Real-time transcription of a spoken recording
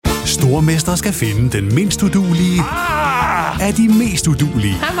Stormester skal finde den mindst uduelige af de mest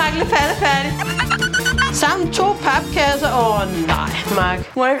uduelige. Han var ikke færdig. Sammen 2 papkasser. Nej,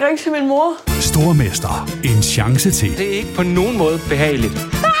 Mark. Må jeg ikke ringe til min mor? Stormester. En chance til. Det er ikke på nogen måde behageligt.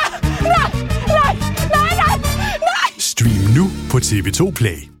 Nej. Stream nu på TV2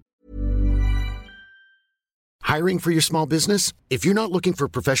 Play. Hiring for your small business? If you're not looking for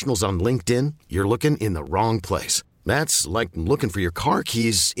professionals on LinkedIn, you're looking in the wrong place. That's like looking for your car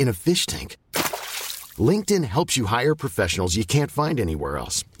keys in a fish tank. LinkedIn helps you hire professionals you can't find anywhere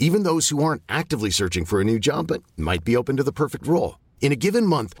else, even those who aren't actively searching for a new job but might be open to the perfect role. In a given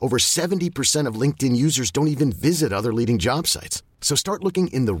month, over 70% of LinkedIn users don't even visit other leading job sites. So start looking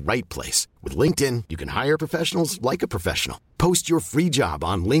in the right place. With LinkedIn, you can hire professionals like a professional. Post your free job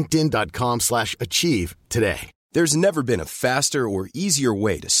on linkedin.com/achieve today. There's never been a faster or easier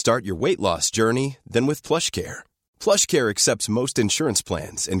way to start your weight loss journey than with PlushCare. PlushCare accepts most insurance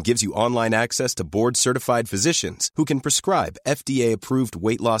plans and gives you online access to board-certified physicians who can prescribe FDA-approved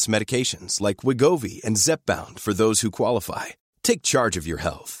weight loss medications like Wegovy and Zepbound for those who qualify. Take charge of your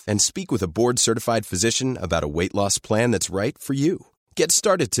health and speak with a board-certified physician about a weight loss plan that's right for you. Get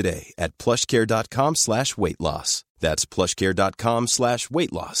started today at plushcare.com/weightloss. That's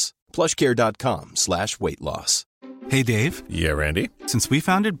plushcare.com/weightloss. plushcare.com/weightloss. Hey, Dave. Yeah, Randy. Since we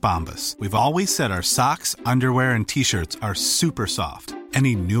founded Bombas, we've always said our socks, underwear, and T-shirts are super soft.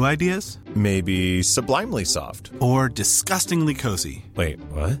 Any new ideas? Maybe sublimely soft. Or disgustingly cozy. Wait,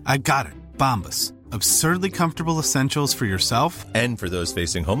 what? I got it. Bombas. Absurdly comfortable essentials for yourself And for those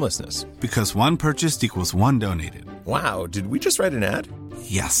facing homelessness. Because one purchased equals one donated. Wow, did we just write an ad?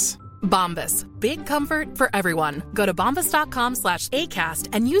 Yes. Bombas. Big comfort for everyone. Go to bombas.com/ACAST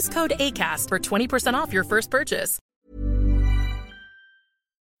and use code ACAST for 20% off your first purchase.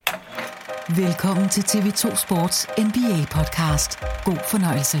 Velkommen til TV2 Sports NBA-podcast. God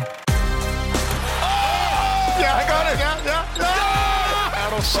fornøjelse. Ja, han gør det! Ja! Er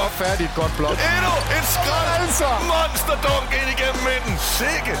du så færdig et godt blok? Endnu et skræt! Altså! Monsterdunk ind igennem midten.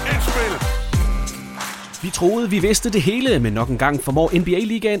 Sikke et spil! Vi troede, vi vidste det hele, men nok en gang formår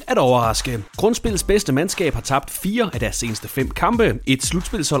NBA-ligaen at overraske. Grundspillets bedste mandskab har tabt 4 af deres seneste 5 kampe. Et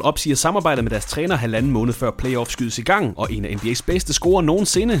slutspilshold opsiger samarbejdet med deres træner 1,5 måned før playoff skydes i gang, og en af NBA's bedste scorer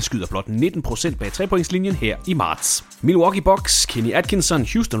nogensinde skyder blot 19% bag 3-pointslinjen her i marts. Milwaukee Bucks, Kenny Atkinson,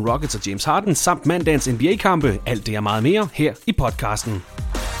 Houston Rockets og James Harden samt mandagens NBA-kampe. Alt det og meget mere her i podcasten.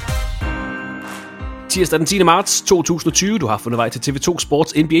 Tirsdag den 10. marts 2020. Du har fundet vej til TV2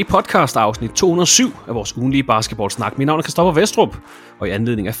 Sports NBA podcast afsnit 207 af vores ugenlige basketballsnak. Mit navn er Christoffer Vestrup, og i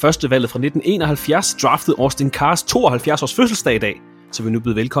anledning af førstevalget fra 1971 draftede Austin Carrs 72 års fødselsdag i dag. Så vi er nu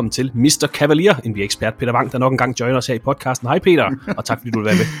blevet velkommen til Mr. Cavalier, NBA-ekspert Peter Wang, der nok engang joiner os her i podcasten. Hej Peter, og tak fordi du vil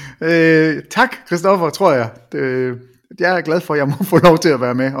være med. Tak Christoffer, tror jeg. Jeg er glad for, at jeg må få lov til at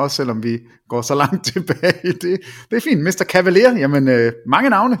være med, også selvom vi går så langt tilbage. Det er fint. Mr. Cavalier, jamen mange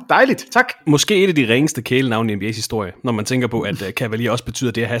navne. Dejligt, tak. Måske et af de ringeste kælenavne i NBA's historie, når man tænker på, at Cavalier også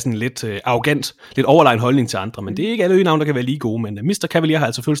betyder det at have sådan lidt arrogant, lidt overlegen holdning til andre. Men det er ikke alle øgenavne, der kan være lige gode, men Mr. Cavalier har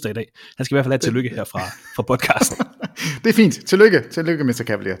altså fødselsdag i dag. Han skal i hvert fald have tillykke her fra podcasten. Det er fint. Tillykke, Mr.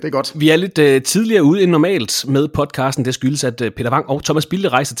 Cavalier. Det er godt. Vi er lidt tidligere ude end normalt med podcasten. Det skyldes, at Peter Wang og Thomas Bilde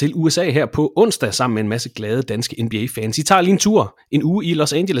rejser til USA her på onsdag sammen med en masse glade danske NBA-fans. I tager lige en tur, en uge i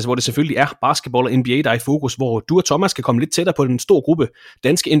Los Angeles, hvor det selvfølgelig er basketball og NBA, der er i fokus, hvor du og Thomas skal komme lidt tættere på en stor gruppe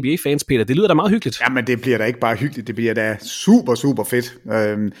danske NBA-fans, Peter. Det lyder da meget hyggeligt. Jamen, det bliver da ikke bare hyggeligt, det bliver da super, super fedt.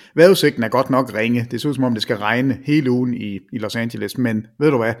 Vejrudsigten er godt nok ringe. Det ser ud som om, det skal regne hele ugen i Los Angeles, men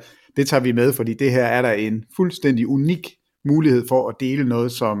ved du hvad, det tager vi med, fordi det her er der en fuldstændig unik mulighed for at dele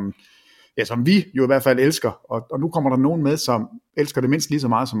noget, som vi jo i hvert fald elsker, og nu kommer der nogen med, som elsker det mindst lige så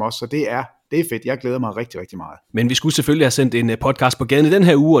meget som os, så det er fedt. Jeg glæder mig rigtig, rigtig meget. Men vi skulle selvfølgelig have sendt en podcast på gaden i den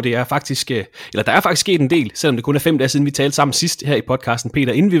her uge, og der er faktisk sket en del, selvom det kun er 5 dage siden vi talte sammen sidst her i podcasten.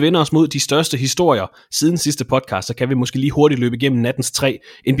 Peter, inden vi vender os mod de største historier siden sidste podcast, så kan vi måske lige hurtigt løbe igennem nattens 3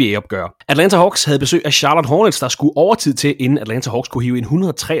 NBA-opgør. Atlanta Hawks havde besøg af Charlotte Hornets, der skulle overtid til, inden Atlanta Hawks kunne hive en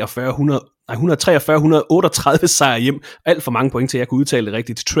 143-138 sejr hjem. Alt for mange point til, at jeg kunne udtale det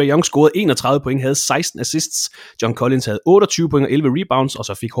rigtigt. Trae Young scorede 31 point, havde 16 assists. John Collins havde 28 point og 11 rebounds, og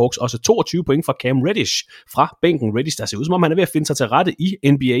så fik Hawks også 22 point fra Cam Reddish fra bænken. Reddish, der ser ud som om han er ved at finde sig til rette i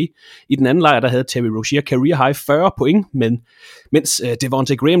NBA. I den anden lejr, der havde Terry Rozier career high 40 point, mens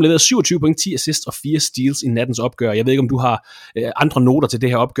Devontae Graham leverede 27 point, 10 assists og 4 steals i nattens opgør. Jeg ved ikke, om du har andre noter til det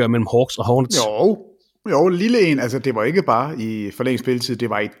her opgør mellem Hawks og Hornets? Jo, lille en. Altså, det var ikke bare i forlænget spilletid, det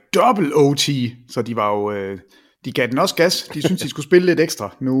var i dobbelt OT, så de var jo de gav den også gas. De synes, de skulle spille lidt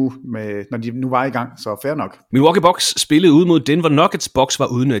ekstra nu, når de nu var i gang, så fair nok. Milwaukee Bucks spillede ud mod Denver Nuggets. Bucks var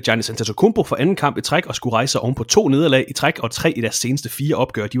uden Giannis Antetokounmpo for anden kamp i træk og skulle rejse oven på 2 nederlag i træk og 3 i deres seneste 4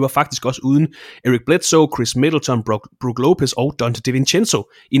 opgør. De var faktisk også uden Eric Bledsoe, Chris Middleton, Brook Lopez og Donte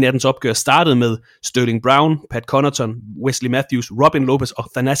DiVincenzo. I nattens opgør startede med Sterling Brown, Pat Connaughton, Wesley Matthews, Robin Lopez og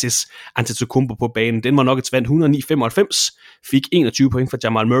Thanasis Antetokounmpo på banen. Denver Nuggets vandt 109-95, fik 21 point fra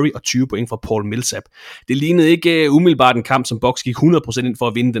Jamal Murray og 20 point fra Paul Millsap. Det lignede ikke umiddelbart en kamp, som Bucks gik 100% ind for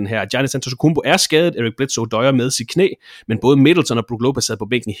at vinde den her. Giannis Antetokounmpo er skadet, Eric Bledsoe døjer med sit knæ, men både Middleton og Brook Lopez sad på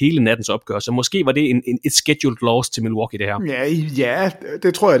bænken hele nattens opgør, så måske var det et scheduled loss til Milwaukee, det her. Ja,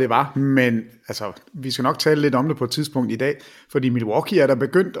 det tror jeg, det var, men altså, vi skal nok tale lidt om det på et tidspunkt i dag, fordi Milwaukee er der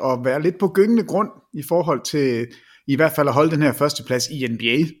begyndt at være lidt på gyngende grund i forhold til i hvert fald at holde den her førsteplads i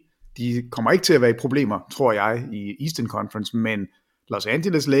NBA. De kommer ikke til at være i problemer, tror jeg, i Eastern Conference, men Los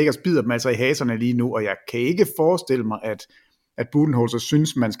Angeles Lakers bider dem altså i haserne lige nu, og jeg kan ikke forestille mig, at Budenholzer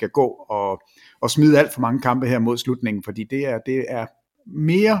synes, man skal gå og smide alt for mange kampe her mod slutningen, fordi det er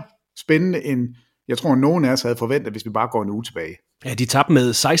mere spændende, end jeg tror, nogen af os havde forventet, hvis vi bare går en uge tilbage. Ja, de tabte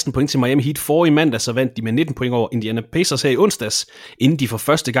med 16 point til Miami Heat forrige mandag, så vandt de med 19 point over Indiana Pacers her i onsdags, inden de for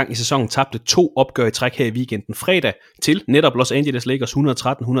første gang i sæsonen tabte 2 opgør i træk her i weekenden fredag til netop Los Angeles Lakers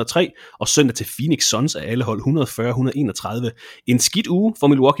 113-103 og søndag til Phoenix Suns af alle hold 140-131. En skidt uge for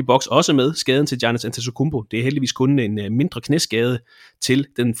Milwaukee Bucks også med skaden til Giannis Antetokounmpo. Det er heldigvis kun en mindre knæskade til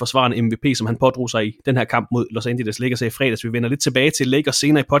den forsvarende MVP, som han pådrog sig i den her kamp mod Los Angeles Lakers i fredags. Vi vender lidt tilbage til Lakers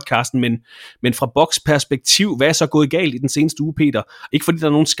senere i podcasten, men fra Bucks perspektiv, hvad er så gået galt i den seneste uge, Peter? Ikke fordi der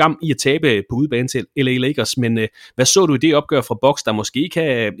er nogen skam i at tabe på udebane til LA Lakers, men hvad så du i det opgør fra Bucks, der måske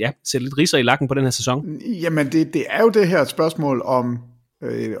kan sætte lidt ridser i lakken på den her sæson? Jamen det er jo det her spørgsmål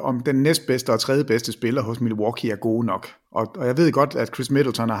om den næstbedste og tredje bedste spiller hos Milwaukee er gode nok. Og jeg ved godt, at Chris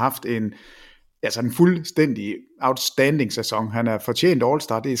Middleton har haft en fuldstændig outstanding sæson. Han er fortjent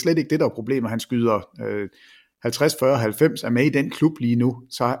All-Star. Det er slet ikke det, der er problemet. Han skyder 50, 40, 90, er med i den klub lige nu.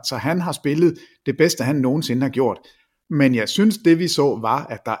 Så han har spillet det bedste, han nogensinde har gjort. Men jeg synes, det vi så var,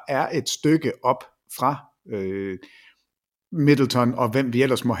 at der er et stykke op fra Middleton og hvem vi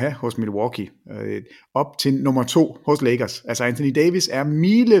ellers må have hos Milwaukee, op til nummer 2 hos Lakers. Altså Anthony Davis er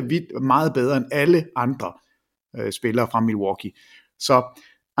milevidt meget bedre end alle andre spillere fra Milwaukee. Så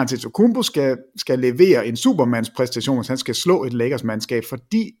Antetokounmpo skal levere en supermandspræstation, hvis han skal slå et Lakers-mandskab,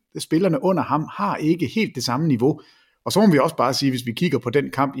 fordi spillerne under ham har ikke helt det samme niveau. Og så må vi også bare sige, hvis vi kigger på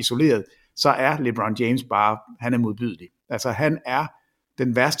den kamp isoleret, så er LeBron James han er modbydelig. Altså han er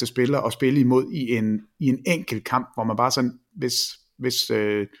den værste spiller at spille imod i en enkelt kamp, hvor man bare sådan, hvis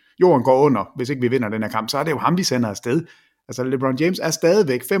jorden går under, hvis ikke vi vinder den her kamp, så er det jo ham, vi sender afsted. Altså LeBron James er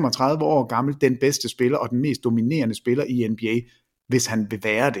stadigvæk 35 år gammel, den bedste spiller og den mest dominerende spiller i NBA, hvis han vil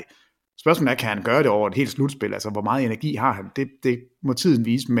være det. Spørgsmålet er, kan han gøre det over et helt slutspil? Altså hvor meget energi har han? Det må tiden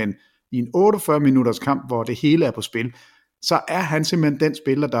vise, men i en 48 minutters kamp, hvor det hele er på spil, så er han simpelthen den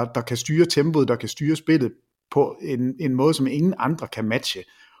spiller, der kan styre tempoet, der kan styre spillet på en måde, som ingen andre kan matche.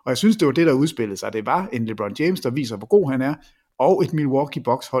 Og jeg synes, det var det, der udspillede sig. Det var en LeBron James, der viser, hvor god han er, og et Milwaukee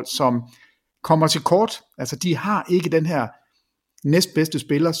Bucks hold, som kommer til kort. Altså, de har ikke den her næstbedste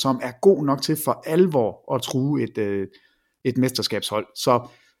spiller, som er god nok til for alvor at true et mesterskabshold.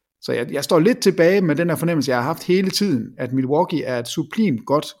 Så jeg står lidt tilbage med den her fornemmelse, jeg har haft hele tiden, at Milwaukee er et sublimt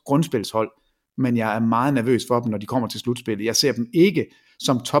godt grundspilshold, men jeg er meget nervøs for dem, når de kommer til slutspillet. Jeg ser dem ikke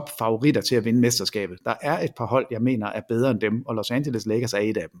som topfavoritter til at vinde mesterskabet. Der er et par hold, jeg mener er bedre end dem, og Los Angeles Lakers er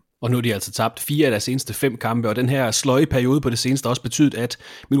et af dem. Og nu er de altså tabt 4 af deres seneste 5 kampe, og den her sløje periode på det seneste også betydet, at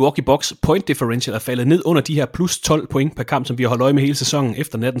Milwaukee Bucks point differential er faldet ned under de her plus 12 point per kamp, som vi har holdt øje med hele sæsonen.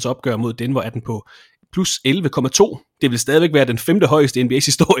 Efter nattens opgør mod Denver er den på plus 11,2. Det vil stadigvæk være den 5. højeste i NBA's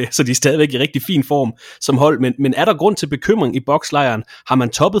historie, så de er stadigvæk i rigtig fin form som hold. Men er der grund til bekymring i Bucks-lejren? Har man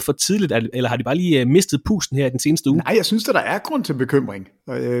toppet for tidligt, eller har de bare lige mistet pusten her i den seneste uge? Nej, jeg synes, der er grund til bekymring.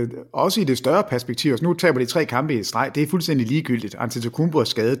 Også i det større perspektiv. Så nu taber de 3 kampe i streg. Det er fuldstændig ligegyldigt. Antetokounmpo er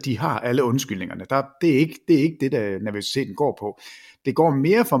skadet. De har alle undskyldningerne. Det er ikke det, der nervøsiteten går på. Det går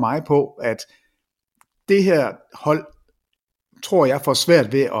mere for mig på, at det her hold tror jeg får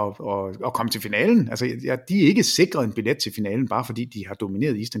svært ved at komme til finalen. Altså, de er ikke sikret en billet til finalen, bare fordi de har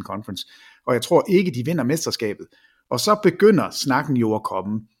domineret Eastern Conference. Og jeg tror ikke, de vinder mesterskabet. Og så begynder snakken jo at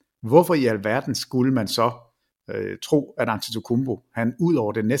komme. Hvorfor i alverden skulle man så tro, at Antetokounmpo, han ud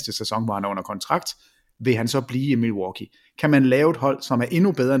over den næste sæson, hvor han er under kontrakt, vil han så blive i Milwaukee? Kan man lave et hold, som er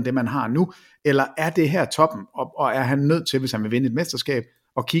endnu bedre end det, man har nu? Eller er det her toppen, og er han nødt til, hvis han vil vinde et mesterskab,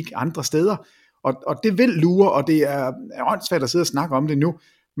 at kigge andre steder? Og det vil lure, og det er åndssvagt at sidde og snakke om det nu,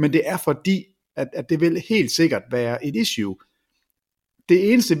 men det er fordi, at det vil helt sikkert være et issue.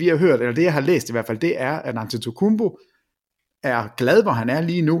 det eneste, vi har hørt, eller det, jeg har læst i hvert fald, det er, at Antetokounmpo er glad, hvor han er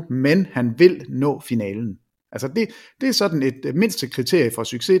lige nu, men han vil nå finalen. Altså det er sådan et mindste kriterie for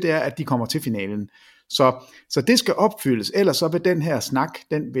succes, det er, at de kommer til finalen. Så det skal opfyldes, ellers så vil den her snak,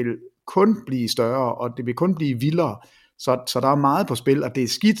 den vil kun blive større, og det vil kun blive vildere. Så der er meget på spil, og det er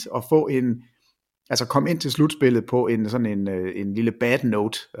skidt at få komme ind til slutspillet på en lille bad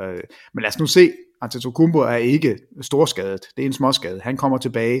note. Men lad os nu se, Antetokounmpo er ikke storskadet. Det er en småskade. Han kommer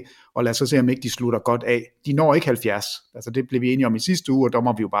tilbage, og lad os så se, om ikke de slutter godt af. De når ikke 70. Altså det blev vi enige om i sidste uge, og der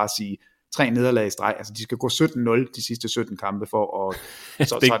må vi jo bare sige 3 nederlag i streg. Altså de skal gå 17-0 de sidste 17 kampe for at...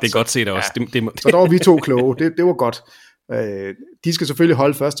 det er godt set også. Ja. Så der var vi 2 kloge. Det var godt. De skal selvfølgelig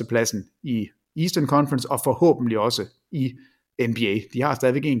holde førstepladsen i Eastern Conference, og forhåbentlig også i NBA. De har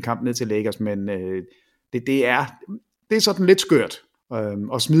stadigvæk en kamp ned til Lakers, men det er sådan lidt skørt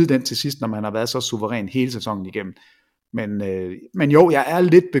at smide den til sidst, når man har været så suveræn hele sæsonen igennem. Men jo, jeg er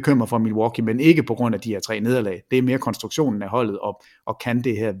lidt bekymret for Milwaukee, men ikke på grund af de her 3 nederlag. Det er mere konstruktionen af holdet, og kan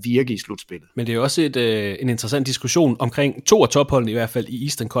det her virke i slutspillet. Men det er også en interessant diskussion omkring 2 af topholdene i hvert fald i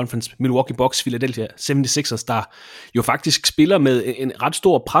Eastern Conference, Milwaukee Bucks, Philadelphia 76ers, der jo faktisk spiller med en ret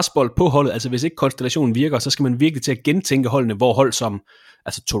stor presbold på holdet. Altså hvis ikke konstellationen virker, så skal man virkelig til at gentænke holdene, hvor hold som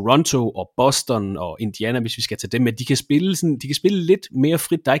altså Toronto og Boston og Indiana, hvis vi skal tage dem med, de kan spille lidt mere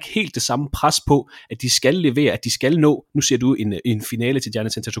frit. Der er ikke helt det samme pres på, at de skal levere, at de skal nå. Nu ser du en finale til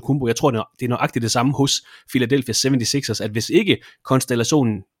Giannis Antetokounmpo. Jeg tror, det er nøjagtigt det samme hos Philadelphia 76ers, at hvis ikke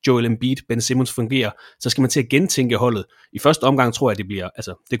konstellationen Joel Embiid, Ben Simmons fungerer, så skal man til at gentænke holdet. I første omgang tror jeg,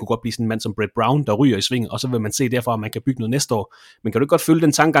 det kunne godt blive sådan en mand som Brett Brown, der ryger i sving, og så vil man se derfra, at man kan bygge noget næste år. Men kan du godt følge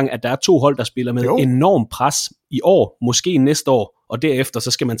den tankegang, at der er 2 hold, der spiller med enorm pres i år, måske næste år, og derefter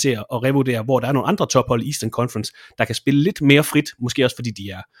så skal man til at revurdere, hvor der er nogle andre tophold i Eastern Conference, der kan spille lidt mere frit, måske også fordi de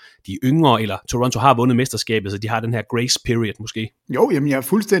er yngre, eller Toronto har vundet mesterskabet, så de har den her grace period måske. Jo, jamen jeg er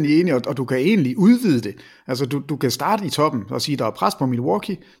fuldstændig enig, og du kan egentlig udvide det. Altså du kan starte i toppen og sige, der er pres på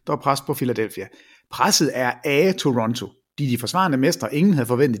Milwaukee, der er pres på Philadelphia. Presset er af Toronto. De forsvarende mestre, ingen havde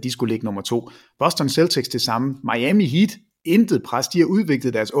forventet, de skulle ligge nummer 2. Boston Celtics det samme. Miami Heat, intet pres. De har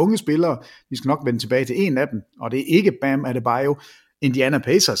udviklet deres unge spillere. Vi skal nok vende tilbage til en af dem, og det er ikke Bam Adebayo. Indiana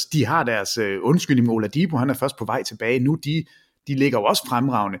Pacers, de har deres undskyldning med Oladipo, han er først på vej tilbage. Nu de ligger jo også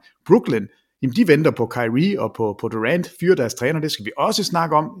fremragende. Brooklyn, jamen de venter på Kyrie og på Durant, fyrer deres træner, det skal vi også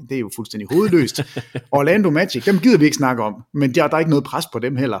snakke om. Det er jo fuldstændig hovedløst. Orlando Magic, dem gider vi ikke snakke om, men der er ikke noget pres på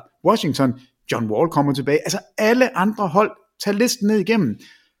dem heller. Washington, John Wall kommer tilbage. Altså alle andre hold, tag listen ned igennem.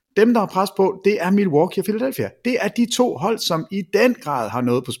 Dem, der er pres på, det er Milwaukee og Philadelphia. Det er de 2 hold, som i den grad har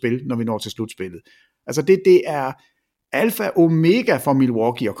noget på spil, når vi når til slutspillet. Altså det er alfa omega for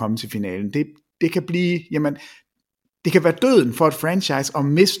Milwaukee at komme til finalen. Det kan blive, det kan være døden for et franchise at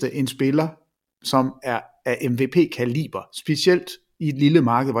miste en spiller, som er af MVP-kaliber, specielt i et lille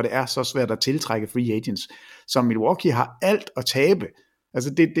marked, hvor det er så svært at tiltrække free agents. Så Milwaukee har alt at tabe. Altså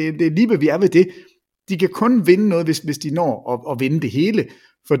det lige hvad vi er ved det. De kan kun vinde noget, hvis de når at vinde det hele,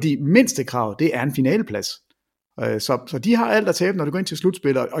 fordi mindstekravet, det er en finaleplads. Så de har alt at tabe, når det går ind til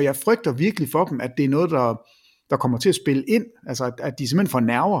slutspillet, og jeg frygter virkelig for dem, at det er noget, der kommer til at spille ind, altså at de simpelthen får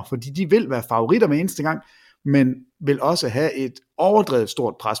nerver, fordi de vil være favoritter med eneste gang, men vil også have et overdrevet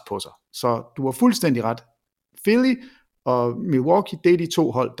stort pres på sig. Så du har fuldstændig ret. Philly og Milwaukee, det er de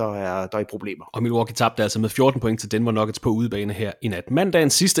 2 hold, der er i problemer. Og Milwaukee tabte altså med 14 point til Denver Nuggets på udebane her i nat.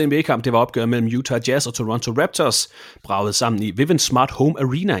 Mandagens sidste NBA-kamp, det var opgøret mellem Utah Jazz og Toronto Raptors, braget sammen i Vivint Smart Home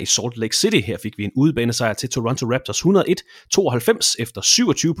Arena i Salt Lake City. Her fik vi en udebanesejr til Toronto Raptors 101-92 efter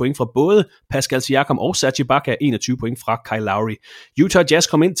 27 point fra både Pascal Siakam og Serge Ibaka, 21 point fra Kyle Lowry. Utah Jazz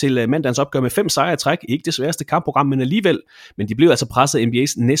kom ind til mandagens opgør med 5 sejre i træk. Ikke det sværeste kampprogram, men alligevel. Men de blev altså presset af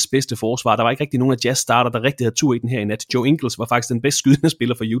NBA's næstbedste forsvar. Der var ikke rigtig nogen af Jazz starter, der rigtig havde tur i den her i nat. Joe Ingles var faktisk den bedst skydende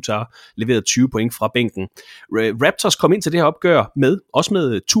spiller for Utah, leverede 20 point fra bænken. Raptors kom ind til det her opgør også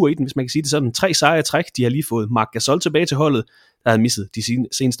med tur i den, hvis man kan sige det sådan. 3 sejre i træk. De har lige fået Marc Gasol tilbage til holdet, der havde misset de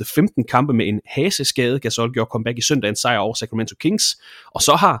seneste 15 kampe med en haseskade. Gasol gjorde comeback i søndagens sejr over Sacramento Kings. Og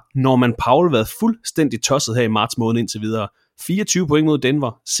så har Norman Powell været fuldstændig tosset her i marts måned indtil videre. 24 point mod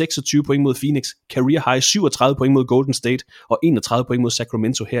Denver, 26 point mod Phoenix, career high 37 point mod Golden State og 31 point mod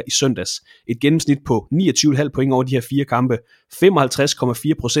Sacramento her i søndags. Et gennemsnit på 29,5 point over de her 4 kampe, 55,4%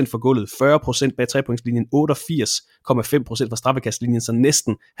 for gulvet, 40% bag trepointslinjen, 88,5% fra straffekastlinjen, så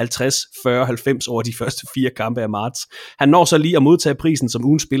næsten 50-40-90 over de første 4 kampe af marts. Han når så lige at modtage prisen som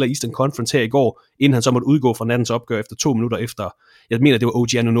ugens spiller i Eastern Conference her i går, inden han så måtte udgå fra nattens opgør efter 2 minutter efter. Jeg mener, det var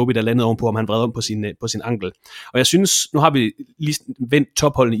OG Anunoby, der landede ovenpå, om han vred om på sin ankel. Og jeg synes, nu har vi lige vendt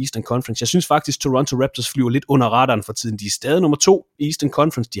topholdene i Eastern Conference. Jeg synes faktisk, Toronto Raptors flyver lidt under radaren for tiden. De er stadig nummer 2 i Eastern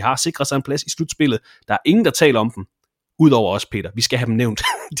Conference. De har sikret sig en plads i slutspillet. Der er ingen, der taler om dem. udover os, Peter. Vi skal have dem nævnt.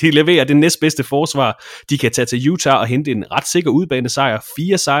 De leverer det næstbedste forsvar. De kan tage til Utah og hente en ret sikker udbanesejr.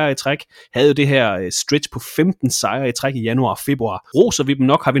 4 sejre i træk. Havde jo det her stretch på 15 sejre i træk i januar og februar. Roser vi dem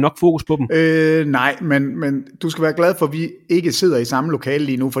nok? Har vi nok fokus på dem? Nej, men du skal være glad for, at vi ikke sidder i samme lokale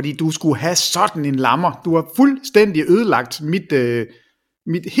lige nu, fordi du skulle have sådan en lammer. Du har fuldstændig ødelagt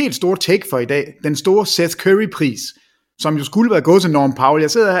mit helt store take for i dag. Den store Seth Curry-pris, som jo skulle være gået til Norm Powell.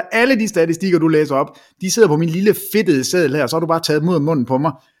 Jeg sidder her, alle de statistikker, du læser op, de sidder på min lille fedtede seddel her, så har du bare taget mod munden på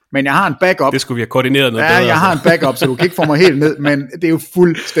mig. Men jeg har en backup. Det skulle vi have koordineret noget bedre. Ja, jeg har en backup, så du kan ikke få mig helt ned, men det er jo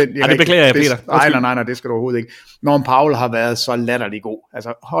fuldstændig rigtigt. Det beklager jeg, Peter. Nej, det skal du overhovedet ikke. Norm Powell har været så latterlig god.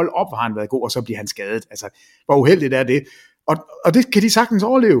 Altså, hold op, hvor har han været god, og så bliver han skadet. Altså, hvor uheldigt er det. Og det kan de sagtens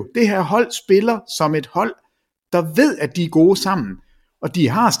overleve. Det her hold spiller som et hold, der ved, at de er gode sammen. Og de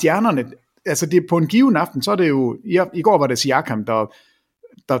har stjernerne. Altså, det er på en given aften, så er det jo... I går var det Siakam,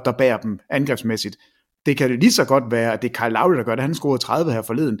 der bærer dem angrebsmæssigt. Det kan lige så godt være, at det er Kyle Lowry, der gør det. Han scorede 30 her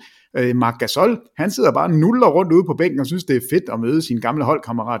forleden. Marc Gasol, han sidder bare nuller rundt ude på bænken og synes, det er fedt at møde sin gamle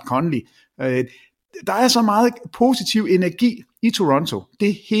holdkammerat Conley. Der er så meget positiv energi i Toronto.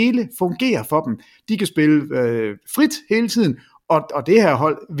 Det hele fungerer for dem. De kan spille frit hele tiden. Og det her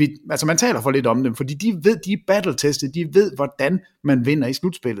hold, man taler for lidt om dem, fordi de ved, de er battle-testet. De ved, hvordan man vinder i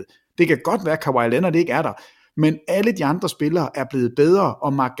slutspillet. Det kan godt være, at Kawhi Leonard ikke er der. Men alle de andre spillere er blevet bedre,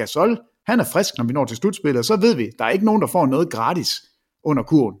 og Marc Gasol, han er frisk, når vi når til slutspillet, så ved vi, der er ikke nogen, der får noget gratis under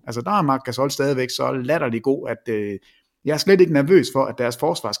kurven. Altså, der er Marc Gasol stadigvæk så latterlig god, at jeg er slet ikke nervøs for, at deres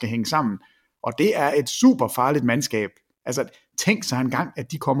forsvar skal hænge sammen. Og det er et super farligt mandskab. Altså, tænk sig engang,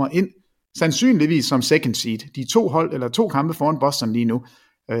 at de kommer ind, sandsynligvis som second seed. De er 2 kampe foran Boston lige nu.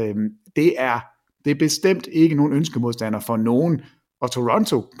 Det er bestemt ikke nogen ønskemodstander for nogen. Og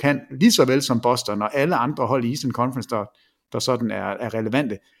Toronto kan, lige så vel som Boston og alle andre hold i Eastern Conference, der sådan er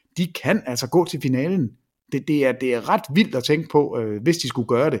relevante, de kan altså gå til finalen. Det er ret vildt at tænke på, hvis de skulle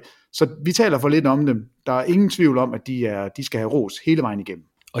gøre det. Så vi taler for lidt om dem. Der er ingen tvivl om, at de skal have ros hele vejen igennem.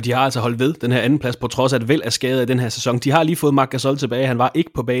 Og de har altså holdt ved den her anden plads, på trods af at Vel er skadet i den her sæson. De har lige fået Marc Gasol tilbage. Han var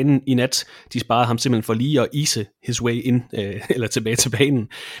ikke på banen i nat. De sparede ham simpelthen for lige at ease his way in, eller tilbage til banen.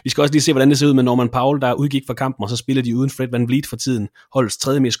 Vi skal også lige se, hvordan det ser ud med Norman Powell, der udgik fra kampen, og så spiller de uden Fred VanVleet for tiden. Holdets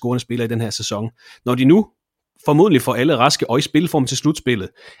 3. mest scorende spiller i den her sæson. Når de nu formodentlig får alle raske og i spilform til slutspillet,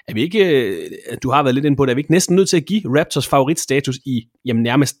 er vi ikke, du har været lidt inde på det, er vi ikke næsten nødt til at give Raptors favoritstatus i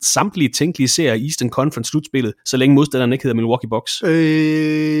nærmest samtlige tænkelige serier i Eastern Conference slutspillet, så længe modstanderen ikke hedder Milwaukee Bucks?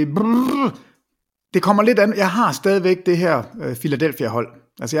 Det kommer lidt an. Jeg har stadigvæk det her Philadelphia-hold.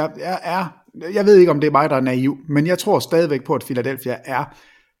 Altså jeg ved ikke, om det er mig, der er naiv, men jeg tror stadigvæk på, at Philadelphia er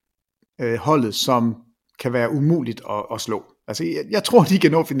holdet, som kan være umuligt at slå. Altså, jeg tror, de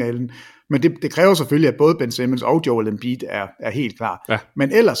kan nå finalen, men det kræver selvfølgelig, at både Ben Simmons og Joel Embiid er helt klar. Ja.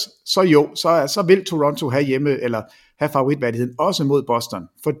 Men ellers, så vil Toronto have favoritværdigheden også mod Boston,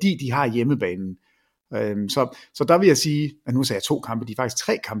 fordi de har hjemmebanen. Så der vil jeg sige, at nu sagde jeg 2 kampe, de er faktisk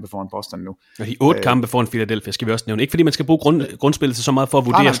 3 kampe foran Boston nu. Og de 8 kampe foran Philadelphia skal vi også nævne. Ikke fordi man skal bruge grundspillet så meget for at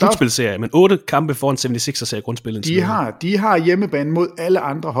vurdere slutspilserien, men 8 kampe foran 76ers er grundspillet. De har hjemmebane mod alle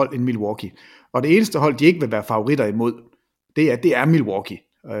andre hold end Milwaukee. Og det eneste hold, de ikke vil være favoritter imod, det er Milwaukee.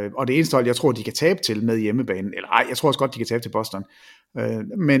 Og det eneste hold, jeg tror, de kan tabe til med hjemmebanen, eller ej, jeg tror også godt, de kan tabe til Boston.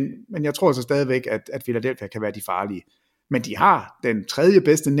 Men jeg tror så stadigvæk, at Philadelphia kan være de farlige. Men de har den 3.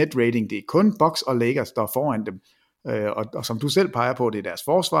 bedste net rating. Det er kun Bucks og Lakers, der er foran dem. Og som du selv peger på, det er deres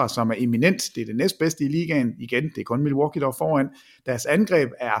forsvar, som er eminent. Det er det næstbedste i ligaen. Igen, det er kun Milwaukee, der er foran. Deres angreb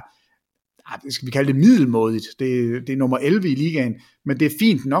er, skal vi kalde det middelmådigt. Det er nummer 11 i ligaen. Men det er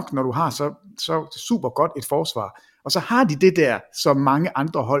fint nok, når du har så super godt et forsvar. Og så har de det der, som mange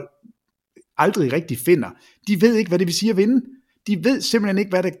andre hold aldrig rigtig finder. De ved ikke, hvad det vil sige at vinde. De ved simpelthen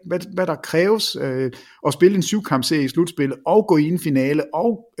ikke, hvad der kræves at spille en 7-kampserie i slutspillet, og gå i en finale,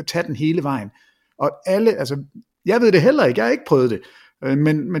 og tage den hele vejen. Og alle, altså, jeg ved det heller ikke, jeg har ikke prøvet det,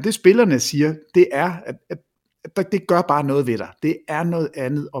 men det spillerne siger, det er, at det gør bare noget ved dig. Det er noget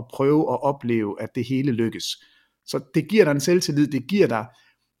andet at prøve at opleve, at det hele lykkes. Så det giver dig en selvtillid, det giver dig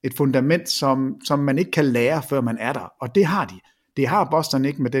et fundament, som man ikke kan lære, før man er der, og det har de. Det har Boston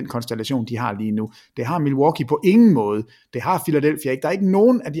ikke med den konstellation, de har lige nu. Det har Milwaukee på ingen måde. Det har Philadelphia ikke. Der er ikke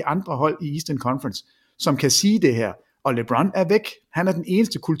nogen af de andre hold i Eastern Conference, som kan sige det her. Og LeBron er væk. Han er den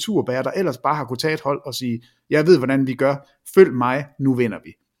eneste kulturbærer, der ellers bare har kunnet tage et hold og sige, jeg ved, hvordan vi gør. Følg mig, nu vinder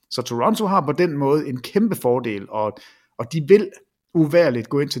vi. Så Toronto har på den måde en kæmpe fordel, og de vil uværligt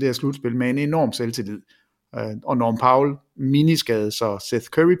gå ind til det her slutspil med en enorm selvtillid. Og Norm Powell, miniskade, så Seth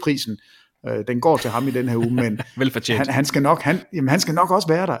Curry-prisen, den går til ham i den her uge, men han skal nok også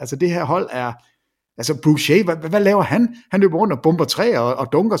være der. Altså det her hold er, altså Bruce Shea, hvad laver han? Han løber rundt og bomber træer og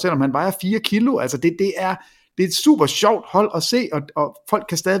dunker, selvom han vejer 4 kilo. Altså det det er et super sjovt hold at se, og folk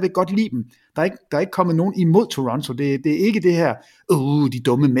kan stadigvæk godt lide dem. Der er ikke kommet nogen imod Toronto. Det er ikke det her, de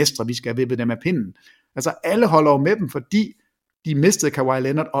dumme mestre, vi skal vippe dem af pinden. Altså alle holder med dem, fordi de mistede Kawhi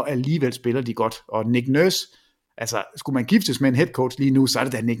Leonard, og alligevel spiller de godt. Og Nick Nurse, altså skulle man giftes med en head coach lige nu, så er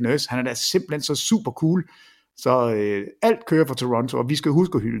det da Nick Nurse. Han er da simpelthen så super cool. Så alt kører for Toronto, og vi skal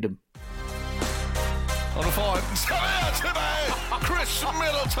huske at hylde dem. Og nu får han den tilbage. Chris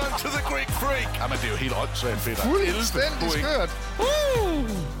Middleton to the Greek Freak. Jamen, det er jo helt åndssvagt fedt. Fuldstændig skørt.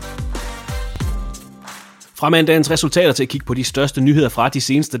 Fra mandagens resultater til at kigge på de største nyheder fra de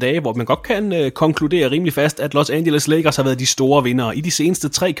seneste dage, hvor man godt kan konkludere rimelig fast, at Los Angeles Lakers har været de store vindere. I de seneste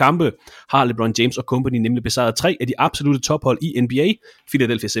 3 kampe har LeBron James og company nemlig besejret 3 af de absolute tophold i NBA.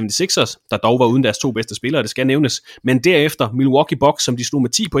 Philadelphia 76ers, der dog var uden deres 2 bedste spillere, det skal nævnes. Men derefter Milwaukee Bucks, som de slog med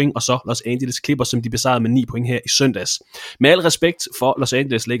 10 point, og så Los Angeles Clippers, som de besejrede med 9 point her i søndags. Med al respekt for Los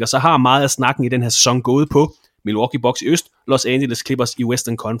Angeles Lakers, så har meget af snakken i den her sæson gået på Milwaukee Bucks i øst, Los Angeles Clippers i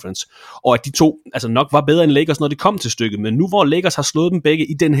Western Conference. Og at de to altså nok var bedre end Lakers, når det kom til stykket. Men nu hvor Lakers har slået dem begge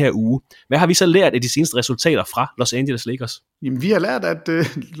i den her uge, hvad har vi så lært af de seneste resultater fra Los Angeles Lakers? Jamen, vi har lært, at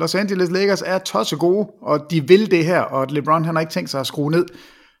Los Angeles Lakers er tosse gode, og de vil det her, og at LeBron han har ikke tænkt sig at skrue ned.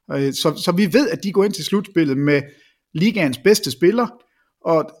 Så vi ved, at de går ind til slutspillet med ligaens bedste spiller,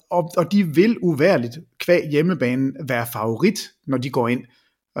 og de vil uværligt kvæg hjemmebanen være favorit, når de går ind.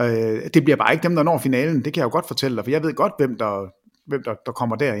 Det bliver bare ikke dem, der når finalen. Det kan jeg jo godt fortælle dig, for jeg ved godt, hvem der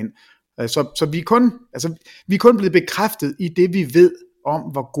kommer derind. Så vi er kun blevet bekræftet i det, vi ved om,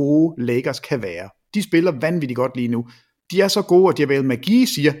 hvor gode Lakers kan være. De spiller vanvittigt godt lige nu. De er så gode, at Javel McGee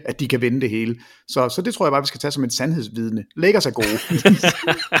siger, at de kan vinde det hele. Så det tror jeg bare, vi skal tage som et sandhedsvidne. Lakers er gode.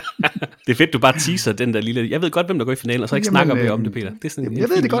 Det er fedt, du bare teaser den der lille... Jeg ved godt, hvem der går i finalen, og så ikke snakker vi om det, Peter. Det er sådan jeg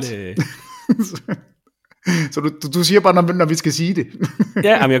ved det godt. Så du siger bare, når vi skal sige det.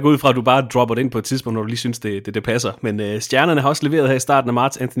 Ja, jeg går ud fra, at du bare dropper det ind på et tidspunkt, når du lige synes, det passer. Men stjernerne har også leveret her i starten af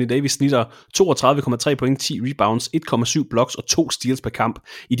marts. Anthony Davis snitter 32,3 point, 10 rebounds, 1,7 blocks og 2 steals per kamp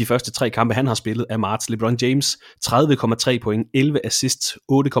i de første 3 kampe, han har spillet af marts. LeBron James 30,3 point, 11 assists, 8,5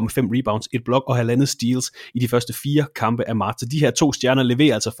 rebounds, 1 block og 1,5 steals i de første 4 kampe af marts. Så de her 2 stjerner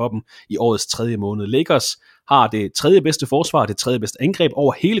leverer altså for dem i årets 3. måned. Lakers har det 3. bedste forsvar, det 3. bedste angreb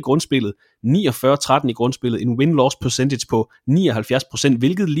over hele grundspillet, 49-13 i grundspillet, en win-loss percentage på 79%,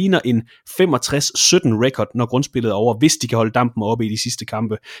 hvilket ligner en 65-17 record, når grundspillet er over, hvis de kan holde dampen oppe i de sidste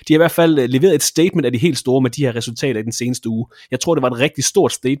kampe. De har i hvert fald leveret et statement af de helt store med de her resultater i den seneste uge. Jeg tror, det var et rigtig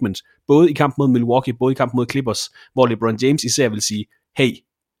stort statement, både i kampen mod Milwaukee, både i kampen mod Clippers, hvor LeBron James især vil sige, hey,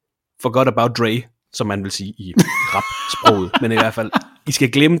 forgot about Dre, som man vil sige i rap-sproget, men i hvert fald, I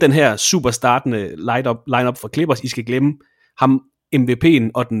skal glemme den her superstartende line-up for Clippers, I skal glemme ham, MVP'en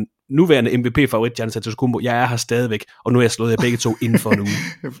og den nuværende MVP-favorit, Giannis Antetokounmpo. Jeg er her stadigvæk, og nu er jeg slået jer begge to inden for en uge.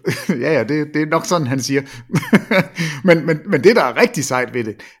 Ja, det er nok sådan, han siger. men det, der er rigtig sejt ved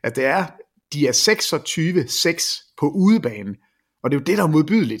det, at de er 26-6 på udebane, og det er jo det, der er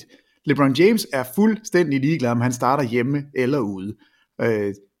modbydeligt. LeBron James er fuldstændig ligeglad, om han starter hjemme eller ude.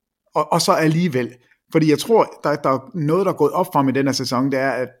 Og så alligevel, fordi jeg tror, der er noget, der er gået op for ham i den her sæson, det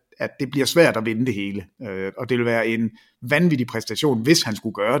er, at det bliver svært at vinde det hele, og det vil være en vanvittig præstation, hvis han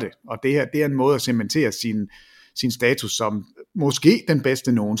skulle gøre det, og det her, det er en måde at cementere sin status som måske den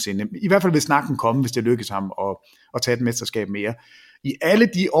bedste nogensinde, i hvert fald vil snakken komme, hvis det lykkes ham at tage et mesterskab mere. I alle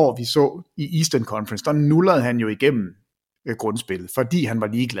de år, vi så i Eastern Conference, der nullede han jo igennem grundspillet, fordi han var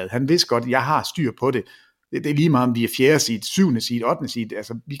ligeglad. Han vidste godt, jeg har styr på det. Det er lige meget, om vi er 4. seed, 7. seed, 8. seed,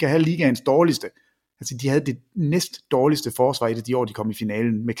 altså vi kan have ligaens dårligste. Altså, de havde det næst dårligste forsvar i de år, de kom i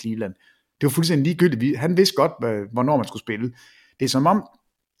finalen med Cleveland. Det var fuldstændig ligegyldigt. Han vidste godt, hvornår man skulle spille. Det er som om,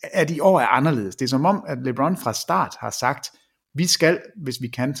 at i år er anderledes. Det er som om, at LeBron fra start har sagt, vi skal, hvis vi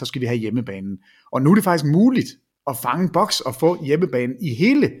kan, så skal vi have hjemmebanen. Og nu er det faktisk muligt at fange Bucks og få hjemmebanen i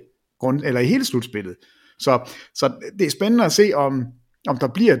hele slutspillet. Så det er spændende at se, om der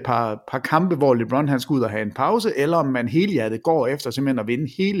bliver et par kampe, hvor LeBron han skal ud og have en pause, eller om man helhjertet går efter simpelthen at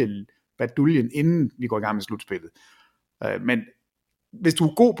vinde hele baduljen, inden vi går i gang med slutspillet. Men hvis du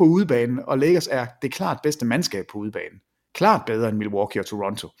er god på udebanen, og Lakers er det klart bedste mandskab på udebanen, klart bedre end Milwaukee og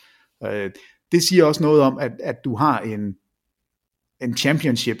Toronto, det siger også noget om, at du har en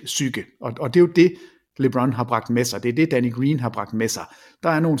championship-psyke, og det er jo det, LeBron har bragt med sig. Det er det, Danny Green har bragt med sig. Der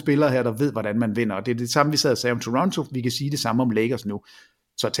er nogle spillere her, der ved, hvordan man vinder, og det er det samme, vi sad og sagde om Toronto. Vi kan sige det samme om Lakers nu.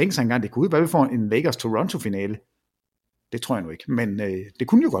 Så tænk sig engang, det kunne være, vi får en Lakers-Toronto-finale. Det tror jeg nu ikke, men det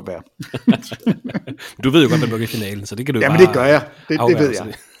kunne jo godt være. Du ved jo godt, hvem der er i finalen, så det kan du Jamen, bare... det gør jeg. Det ved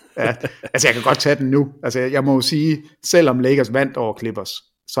jeg. Ja. Altså, jeg kan godt tage den nu. Altså, jeg må jo sige, selvom Lakers vandt over Clippers,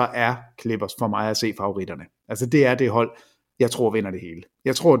 så er Clippers for mig at se favoritterne. Altså, det er det hold, jeg tror vinder det hele.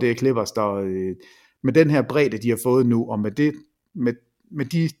 Jeg tror, det er Clippers, med den her bredde, de har fået nu, og med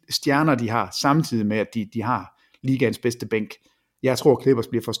de stjerner, de har, samtidig med, at de har ligaens bedste bænk. Jeg tror, Clippers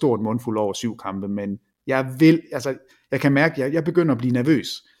bliver for stort mundfuld over 7 kampe, men jeg kan mærke, at jeg begynder at blive nervøs.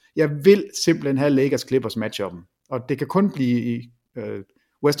 Jeg vil simpelthen have Lakers Clippers matchuppen, og det kan kun blive i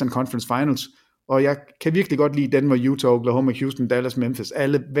Western Conference Finals, og jeg kan virkelig godt lide Denver, Utah, Oklahoma, Houston, Dallas, Memphis,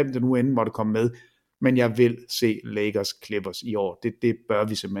 alle, hvem det nu end måtte komme med, men jeg vil se Lakers Clippers i år. Det bør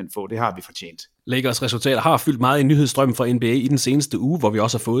vi simpelthen få, det har vi fortjent. Lakers resultater har fyldt meget i nyhedsstrømmen fra NBA i den seneste uge, hvor vi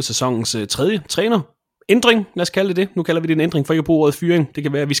også har fået sæsonens tredje træner. Ændring, lad os kalde det. Nu kalder vi det en ændring, for ikke at bruge ordet fyring. Det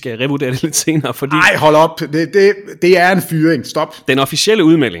kan være, at vi skal revurdere det lidt senere. Nej, hold op. Det er en fyring. Stop. Den officielle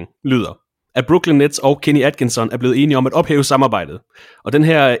udmelding lyder, at Brooklyn Nets og Kenny Atkinson er blevet enige om at ophæve samarbejdet. Og den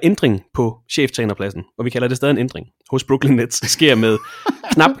her ændring på cheftrænerpladsen, og vi kalder det stadig en ændring, hos Brooklyn Nets, sker med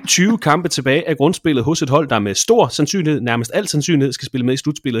knap 20 kampe tilbage af grundspillet hos et hold, der med stor sandsynlighed, nærmest al sandsynlighed, skal spille med i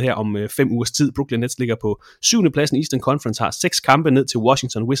slutspillet her om 5 ugers tid. Brooklyn Nets ligger på 7. pladsen i Eastern Conference, har 6 kampe ned til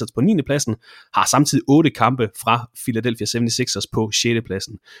Washington Wizards på 9. pladsen, har samtidig 8 kampe fra Philadelphia 76ers på 6.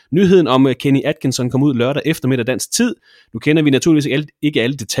 pladsen. Nyheden om Kenny Atkinson kom ud lørdag eftermiddag dansk tid. Nu kender vi naturligvis ikke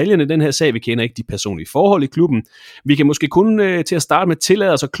alle detaljerne i den her sag, vi kender ikke de personlige forhold i klubben. Vi kan måske kun til at starte med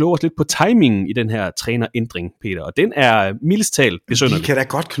tillade os at kloge os lidt på timingen i den her trænerændring, Peter, og den er mildest talt besynderlig. De kan da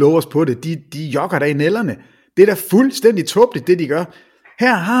godt kloge os på det. De jogger der i nælderne. Det er da fuldstændig tåbeligt, det de gør.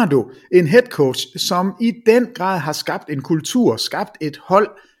 Her har du en head coach, som i den grad har skabt en kultur, skabt et hold,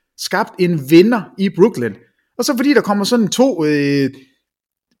 skabt en vinder i Brooklyn. Og så fordi der kommer sådan 2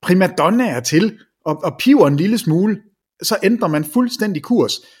 primadonnaer til, og piver en lille smule, så ændrer man fuldstændig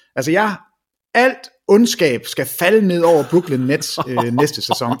kurs. Altså alt ondskab skal falde ned over Brooklyn Nets næste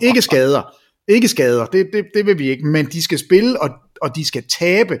sæson. Ikke skader, det vil vi ikke, men de skal spille, og de skal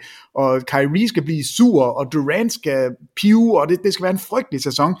tabe, og Kyrie skal blive sur, og Durant skal pive, og det skal være en frygtelig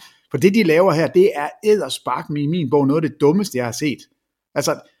sæson. For det, de laver her, det er edderspark i min bog, noget af det dummeste, jeg har set.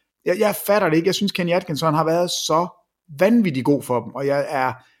 Altså, jeg fatter det ikke. Jeg synes, Kenny Atkinson har været så vanvittigt god for dem, og jeg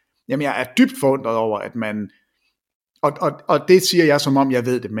er dybt forundret over, at man... Og det siger jeg, som om jeg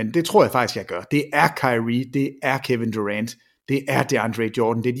ved det, men det tror jeg faktisk, jeg gør. Det er Kyrie, det er Kevin Durant, det er DeAndre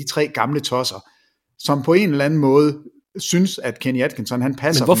Jordan, det er de 3 gamle tosser, som på en eller anden måde synes, at Kenny Atkinson, han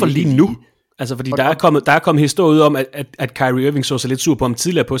passer. Men hvorfor lige nu? Altså, fordi der er kommet historie ud om, at Kyrie Irving så sig lidt sur på ham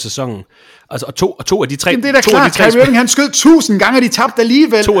tidligere på sæsonen. Altså, og to af de 3... Jamen, det er da klart, Kyrie Irving, han skød 1000 gange, og de tabte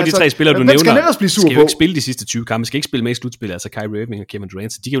alligevel. 2 af de 3 spillere, du nævner, skal jo ikke spille de sidste 20 kampe, skal ikke spille med i slutspillet, altså Kyrie Irving og Kevin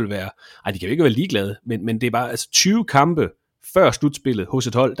Durant, så de kan jo ikke være ligeglade, men det er bare 20 kampe før slutspillet hos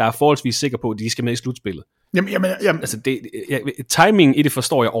et hold, der er forholdsvis sikker på, at de skal med i slutspillet. Jamen. Altså, timing i det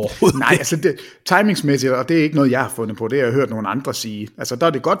forstår jeg overhovedet. Nej, altså timingsmæssigt, og det er ikke noget, jeg har fundet på, det har jeg hørt nogle andre sige. Altså, der er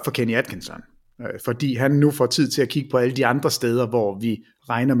det godt for Kenny Atkinson, fordi han nu får tid til at kigge på alle de andre steder, hvor vi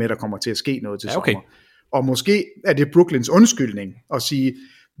regner med, der kommer til at ske noget til sommer. Og måske er det Brooklyns undskyldning at sige,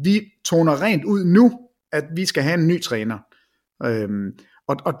 vi toner rent ud nu, at vi skal have en ny træner.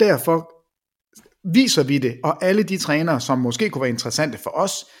 Og derfor viser vi det, og alle de trænere, som måske kunne være interessante for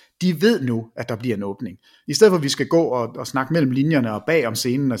os, de ved nu, at der bliver en åbning. I stedet for, at vi skal gå og snakke mellem linjerne og bag om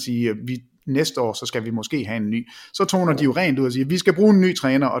scenen og sige, at næste år, så skal vi måske have en ny. Så toner de jo rent ud og siger, at vi skal bruge en ny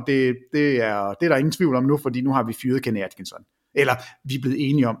træner, og det er der ingen tvivl om nu, fordi nu har vi fyret Kenny Atkinson. Eller vi er blevet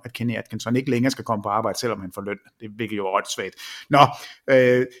enige om, at Kenny Atkinson ikke længere skal komme på arbejde, selvom han får løn. Det er virkelig jo ret svagt.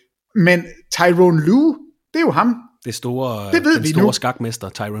 Men Tyronn Lue, det er jo ham. Den store skakmester,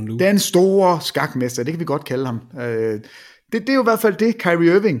 Tyronn Lue. Den store skakmester, det kan vi godt kalde ham. Det er jo i hvert fald det,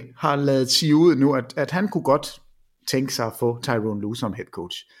 Kyrie Irving har ladet sige ud nu, at han kunne godt tænke sig at få Tyronn Lue som head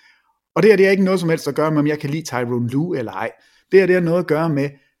coach. Og det er ikke noget som helst at gøre med, om jeg kan lide Tyronn Lue eller ej. Det er noget at gøre med,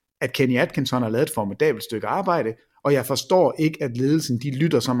 at Kenny Atkinson har lavet et formidabelt stykke arbejde, og jeg forstår ikke, at ledelsen de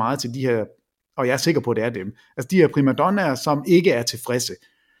lytter så meget til de her, og jeg er sikker på, at det er dem, altså de her primadonnaer, som ikke er tilfredse.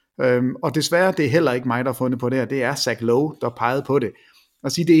 Og desværre, det er heller ikke mig, der har fundet på det her, det er Zach Lowe, der pegede på det.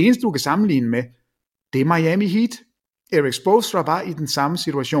 Og sige, det eneste, du kan sammenligne med, det er Miami Heat. Erik Spoelstra var i den samme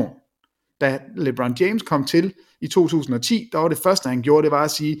situation. Da LeBron James kom til i 2010, der var det første, han gjorde, det var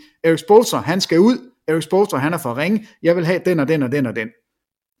at sige, Erik Spoelstra, han skal ud, Erik Spoelstra, han er for ringe, jeg vil have den og den og den og den.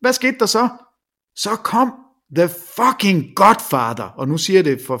 Hvad skete der så? Så kom the fucking Godfather, og nu siger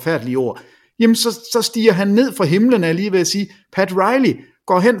det forfærdelige ord, jamen så stiger han ned fra himlen, er lige ved at sige, Pat Riley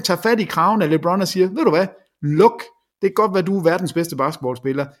går hen, tager fat i kraven af LeBron og siger, ved du hvad, look, det er godt, at du er verdens bedste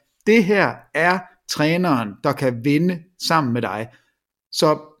basketballspiller. Det her er træneren, der kan vinde sammen med dig.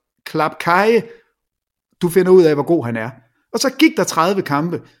 Så klap Kaje, du finder ud af, hvor god han er. Og så gik der 30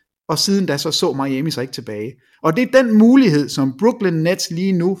 kampe, og siden da så Miami sig ikke tilbage. Og det er den mulighed, som Brooklyn Nets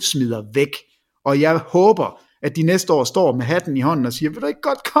lige nu smider væk. Og jeg håber, at de næste år står med hatten i hånden og siger, vil du ikke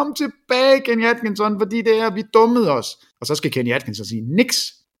godt komme tilbage, Kenny Atkinson, fordi det er, vi dummede os. Og så skal Kenny Atkinson sige,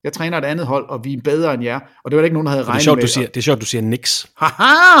 niks, jeg træner et andet hold, og vi er bedre end jer. Og det var ikke nogen, der havde regnet med. Det er sjovt, du siger niks.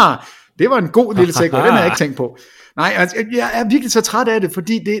 Haha, det var en god lille segway, den har jeg ikke tænkt på. Nej, altså, jeg er virkelig så træt af det,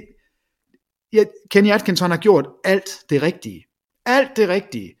 fordi Kenny Atkinson har gjort alt det rigtige. Alt det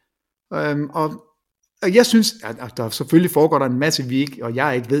rigtige. Og jeg synes, at der selvfølgelig foregår der en masse, vi ikke, og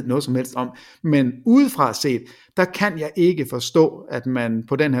jeg ikke ved noget som helst om, men udefra set, der kan jeg ikke forstå, at man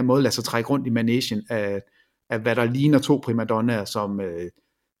på den her måde lader sig trække rundt i managen af hvad der ligner 2 primadonnaer, som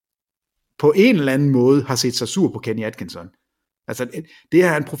på en eller anden måde har set sig sur på Kenny Atkinson. Altså, det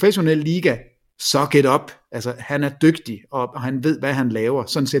er en professionel liga, suck it up. Altså, han er dygtig, og han ved, hvad han laver.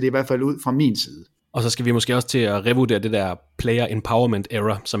 Sådan ser det i hvert fald ud fra min side. Og så skal vi måske også til at revurdere det der player empowerment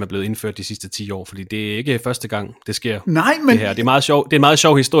era, som er blevet indført de sidste 10 år, fordi det er ikke første gang, det sker. Nej, men... Det her. Det er meget sjov, det er en meget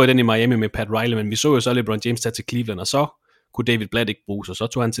sjov historie, den i Miami med Pat Riley, men vi så jo så LeBron James tage til Cleveland, og så kunne David Blatt ikke bruges, og så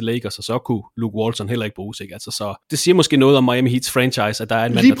tog han til Lakers, og så kunne Luke Walton heller ikke bruges. Ikke? Altså, så det siger måske noget om Miami Heats franchise, at der er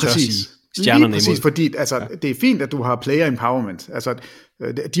en mand, der tør sige stjernerne imod. Lige præcis, fordi altså, det er fint, at du har player empowerment. Altså,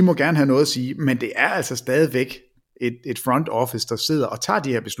 de må gerne have noget at sige, men det er altså stadigvæk et front office, der sidder og tager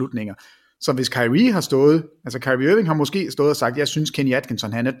de her beslutninger. Så hvis Kyrie har stået, altså Kyrie Irving har måske stået og sagt, jeg synes Kenny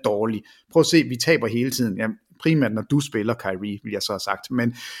Atkinson, han er dårlig. Prøv at se, vi taber hele tiden. Ja, primært når du spiller Kyrie, vil jeg så have sagt.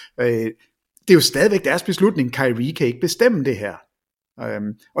 Men det er jo stadigvæk deres beslutning. Kyrie kan ikke bestemme det her.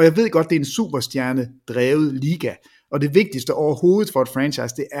 Og jeg ved godt, det er en superstjerne-drevet liga. Og det vigtigste overhovedet for et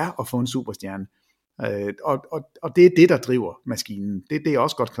franchise, det er at få en superstjerne. Og det er det, der driver maskinen. Det er jeg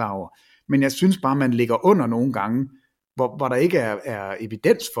også godt klar over. Men jeg synes bare, man ligger under nogle gange, hvor der ikke er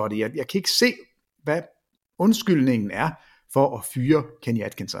evidens for det. Jeg kan ikke se, hvad undskyldningen er for at fyre Kenny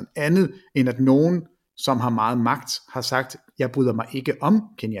Atkinson. Andet end at nogen, som har meget magt, har sagt, jeg bryder mig ikke om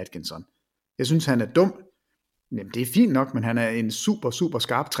Kenny Atkinson. Jeg synes, han er dum. Jamen, det er fint nok, men han er en super, super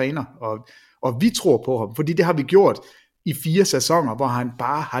skarp træner, og vi tror på ham, fordi det har vi gjort i 4 sæsoner, hvor han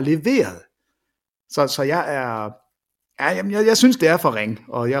bare har leveret. Så jeg synes, det er for ring,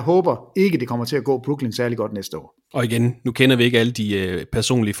 og jeg håber ikke, det kommer til at gå Brooklyn særlig godt næste år. Og igen, nu kender vi ikke alle de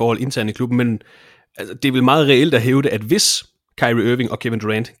personlige forhold internt i klubben, men altså, det er vel meget reelt at hævde, at hvis Kyrie Irving og Kevin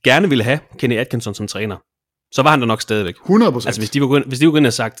Durant gerne ville have Kenny Atkinson som træner, så var han der nok stadigvæk. 100%. Altså hvis de var gået ind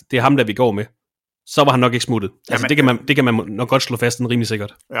og sagt, det er ham, der vi går med, så var han nok ikke smuttet. Altså det kan man nok godt slå fast rimelig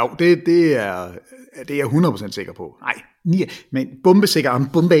sikkert. Jo, det er jeg 100% sikker på. Nej, men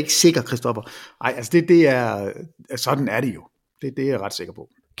bombe er ikke sikker, Christoffer. Nej, altså det er, sådan er det jo. Det er jeg ret sikker på.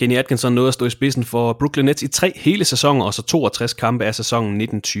 Kenny Atkinson nåede at stå i spidsen for Brooklyn Nets i 3 hele sæsoner, og så 62 kampe af sæsonen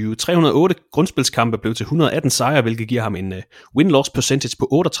 1920. 308 grundspilskampe blev til 118 sejre, hvilket giver ham en win-loss percentage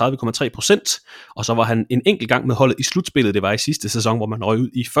på 38,3%. Og så var han en enkelt gang med holdet i slutspillet. Det var i sidste sæson, hvor man røg ud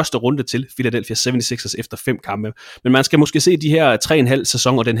i første runde til Philadelphia 76ers efter 5 kampe. Men man skal måske se de her 3,5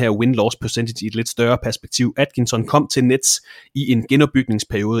 sæsoner og den her win-loss percentage i et lidt større perspektiv. Atkinson kom til Nets i en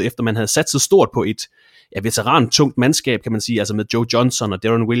genopbygningsperiode, efter man havde satset stort på et veteran-tungt mandskab, kan man sige, altså med Joe Johnson og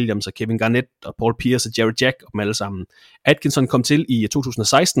Deron Williams og Kevin Garnett og Paul Pierce og Jarrett Jack og dem alle sammen. Atkinson kom til i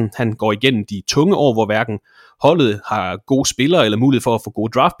 2016. Han går igennem de tunge år, hvor hverken holdet har gode spillere eller mulighed for at få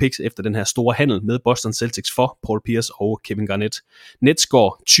gode draft picks efter den her store handel med Boston Celtics for Paul Pierce og Kevin Garnett. Nets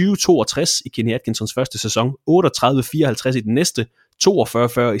går 20-62 i Kenny Atkinsons første sæson, 38-54 i den næste,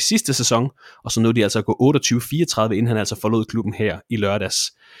 42-40 i sidste sæson, og så nåede de altså at gå 28-34, inden han altså forlod klubben her i lørdags.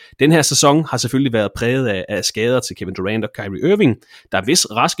 Den her sæson har selvfølgelig været præget af skader til Kevin Durant og Kyrie Irving, der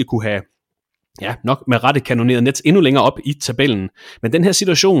hvis raske kunne have nok med rette kanoneret Nets endnu længere op i tabellen. Men den her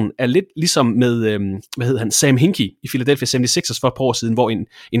situation er lidt ligesom med, Sam Hinkie i Philadelphia 76ers for et par år siden, hvor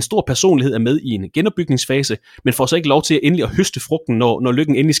en stor personlighed er med i en genopbygningsfase, men får så ikke lov til at endelig at høste frugten, når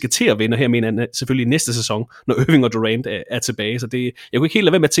lykken endelig skal til at vinde. Her mener han selvfølgelig næste sæson, når Irving og Durant er tilbage. Så jeg kunne ikke helt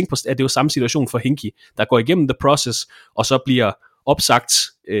lade være med at tænke på, at det var samme situation for Hinkie, der går igennem the process, og så bliver opsagt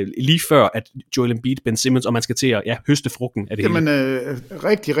lige før, at Joel Embiid, Ben Simmons, og man skal til at høste frugten af det hele. Jamen,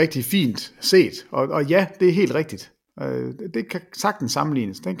 rigtig, rigtig fint set. Og ja, det er helt rigtigt. Det kan sagtens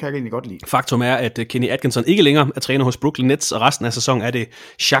sammenlignes. Den kan jeg egentlig godt lide. Faktum er, at Kenny Atkinson ikke længere er træner hos Brooklyn Nets, og resten af sæsonen er det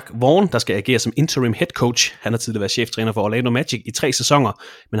Jacques Vaughn, der skal agere som interim head coach. Han har tidligere været cheftræner for Orlando Magic i 3 sæsoner,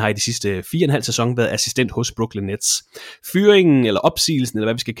 men har i de sidste 4,5 sæsoner været assistent hos Brooklyn Nets. Fyringen, eller opsigelsen, eller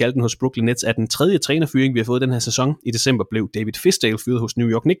hvad vi skal kalde den hos Brooklyn Nets, er den 3. trænerfyring, vi har fået den her sæson. I december blev David Fizdale fyret hos New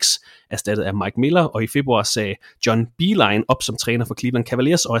York Knicks, erstattet af Mike Miller, og i februar sagde John Beilein op som træner for Cleveland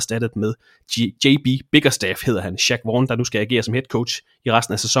Cavaliers, og erstattet med JB Bickerstaff, hedder han. Jacques Vaughn, der nu skal agere som head coach i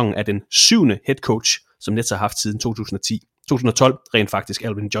resten af sæsonen, er den 7. head coach, som Nets har haft siden 2012 rent faktisk.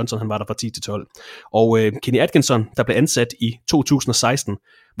 Alvin Johnson, han var der fra 10 til 12. Og Kenny Atkinson, der blev ansat i 2016,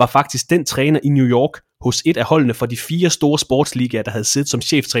 var faktisk den træner i New York hos et af holdene for de 4 store sportsligaer, der havde siddet som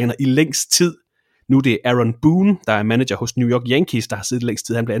cheftræner i længst tid. Nu er det Aaron Boone, der er manager hos New York Yankees, der har siddet længst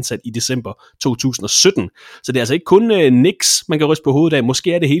tid. Han blev ansat i december 2017. Så det er altså ikke kun Knicks, man kan ryste på hovedet af.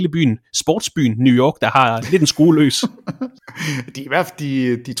 Måske er det hele byen, sportsbyen New York, der har lidt en skrue løs.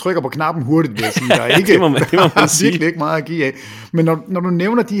 De trykker på knappen hurtigt, vil jeg sige. Der er ikke, det må man sige. Virkelig ikke meget at give af. Men når du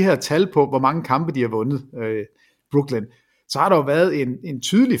nævner de her tal på, hvor mange kampe de har vundet, Brooklyn, så har der jo været en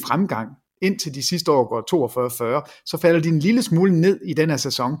tydelig fremgang. Indtil de sidste år går 42-40, så falder de en lille smule ned i den her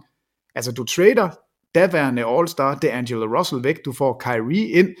sæson. Altså du trader daværende All-Star D'Angelo Russell væk, du får Kyrie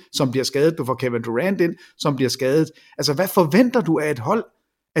ind, som bliver skadet, du får Kevin Durant ind, som bliver skadet. Altså hvad forventer du af et hold,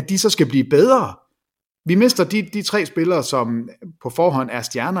 at de så skal blive bedre? Vi mister de 3 spillere, som på forhånd er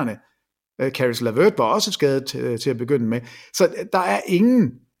stjernerne. Caris LeVert var også skadet til at begynde med. Så der er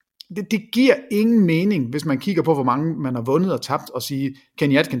ingen... Det giver ingen mening, hvis man kigger på, hvor mange man har vundet og tabt, og sige,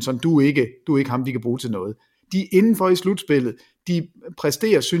 Kenny Atkinson, du er ikke ham, vi kan bruge til noget. De er indenfor i slutspillet. De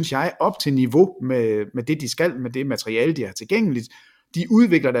præsterer, synes jeg, op til niveau med det, de skal, med det materiale, de har tilgængeligt. De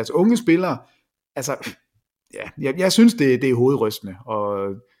udvikler deres unge spillere. Altså, ja, jeg synes, det er hovedrystende, og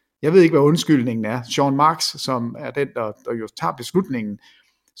jeg ved ikke, hvad undskyldningen er. Sean Marks, som er den, der jo tager beslutningen,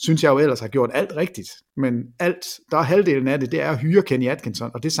 synes jeg jo ellers har gjort alt rigtigt, men der er halvdelen af det er at hyre Kenny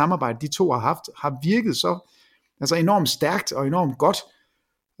Atkinson, og det samarbejde, de to har haft, har virket så altså enormt stærkt og enormt godt,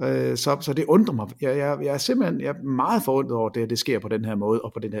 så det undrer mig. Jeg er meget forundret over det, at det sker på den her måde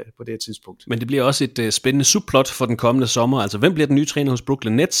og på det her tidspunkt. Men det bliver også et spændende subplot for den kommende sommer. Altså, hvem bliver den nye træner hos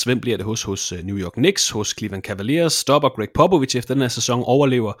Brooklyn Nets? Hvem bliver det hos New York Knicks? Hos Cleveland Cavaliers? Stopper Greg Popovich efter den her sæson?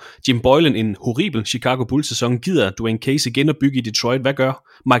 Overlever Jim Boylen en horribel Chicago Bulls-sæson? Gider Dwayne Casey genopbygge i Detroit? Hvad gør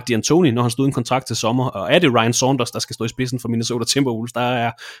Mike D'Antoni, når han stod en kontrakt til sommer? Og er det Ryan Saunders, der skal stå i spidsen for Minnesota Timberwolves? Der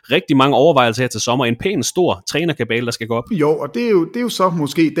er rigtig mange overvejelser her til sommer. En pæn stor trænerkabale, der skal gå op. Jo, og det er jo så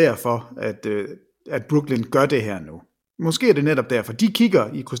måske derfor, at Brooklyn gør det her nu. Måske er det netop derfor. De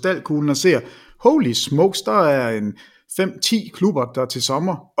kigger i krystalkuglen og ser, holy smokes, der er en 5-10 klubber, der til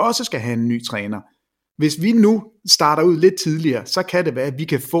sommer også skal have en ny træner. Hvis vi nu starter ud lidt tidligere, så kan det være, at vi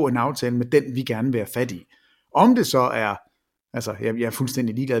kan få en aftale med den, vi gerne vil have fat i. Om det så er, altså jeg er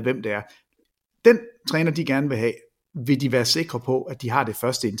fuldstændig ligeglad, hvem det er, den træner, de gerne vil have, vil de være sikre på, at de har det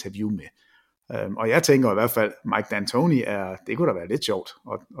første interview med. Og jeg tænker i hvert fald, Mike D'Antoni det kunne da være lidt sjovt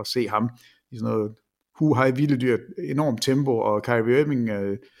at se ham i sådan noget high vilde dyr, enormt tempo, og Kyrie Irving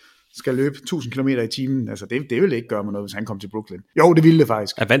skal løbe 1000 km i timen. Altså det ville ikke gøre mig noget, hvis han kom til Brooklyn. Jo, det ville det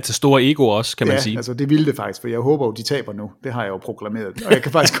faktisk. Er vant til store ego også, kan man sige. Ja, altså det ville det faktisk, for jeg håber jo, de taber nu. Det har jeg jo proklameret. Og jeg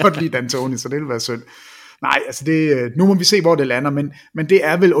kan faktisk godt lide D'Antoni, så det vil være synd. Nej, altså nu må vi se, hvor det lander, men det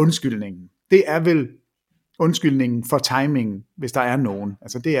er vel undskyldningen. Det er vel undskyldningen for timingen, hvis der er nogen.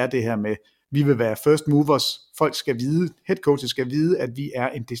 Altså det er det her med, vi vil være first movers, folk skal vide, head coaches skal vide, at vi er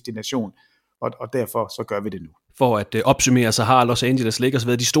en destination, og derfor så gør vi det nu. For at opsummere, så har Los Angeles Lakers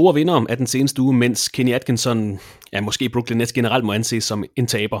været de store vindere af den seneste uge, mens Kenny Atkinson, måske Brooklyn Nets generelt må anses som en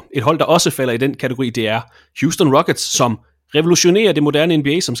taber. Et hold, der også falder i den kategori, det er Houston Rockets, som revolutionerer det moderne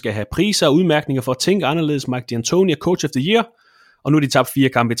NBA, som skal have priser og udmærkninger for at tænke anderledes. Mike D'Antoni er coach of the year, og nu har de tabt 4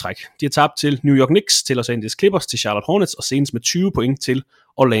 kampe i træk. De har tabt til New York Knicks, til Los Angeles Clippers, til Charlotte Hornets, og senest med 20 point til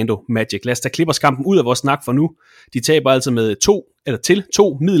Orlando Magic. Lad os tage Clippers-kampen ud af vores snak for nu. De taber altså med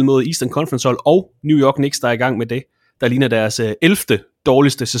 2 middelmåde Eastern Conference hold, og New York Knicks, der er i gang med det, der ligner deres 11.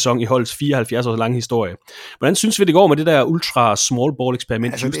 dårligste sæson i holdets 74 års lange historie. Hvordan synes vi, det går med det der ultra small ball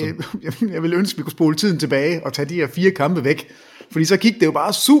eksperiment? Altså jeg ville ønske, vi kunne spole tiden tilbage og tage de her 4 kampe væk, fordi så gik det jo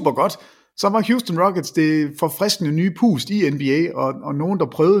bare super godt. Så var Houston Rockets det forfriskende nye pust i NBA, og nogen, der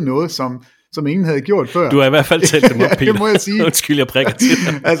prøvede noget, som ingen havde gjort før. Du har i hvert fald talt dem op, Peter. Det må jeg sige. Undskyld, jeg prikker til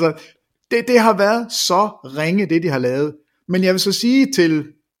dem. Altså, det har været så ringe, det de har lavet. Men jeg vil så sige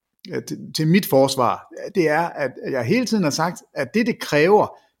til mit forsvar, det er, at jeg hele tiden har sagt, at det kræver,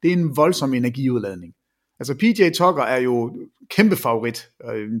 det er en voldsom energiudladning. Altså PJ Tucker er jo kæmpe favorit,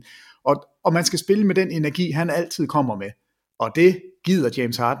 og man skal spille med den energi, han altid kommer med. Og det gider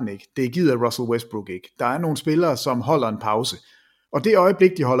James Harden ikke. Det gider Russell Westbrook ikke. Der er nogle spillere, som holder en pause. Og det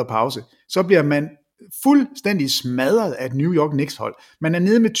øjeblik, de holder pause, så bliver man fuldstændig smadret af et New York Knicks hold. Man er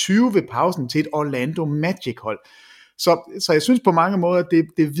nede med 20 ved pausen til et Orlando Magic hold. Så jeg synes på mange måder, at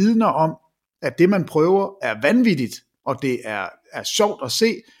det vidner om, at det man prøver er vanvittigt, og det er sjovt at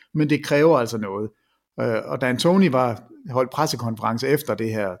se, men det kræver altså noget. Og da D'Antoni holdt pressekonference efter det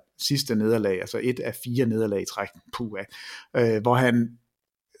her sidste nederlag, altså 1 af 4 nederlag i træk, hvor han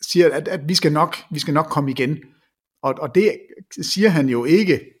siger, at vi skal nok komme igen. Og det siger han jo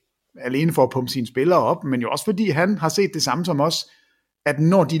ikke alene for at pumpe sine spillere op, men jo også fordi han har set det samme som os, at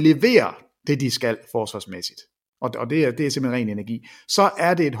når de leverer det, de skal forsvarsmæssigt, og det er simpelthen ren energi, så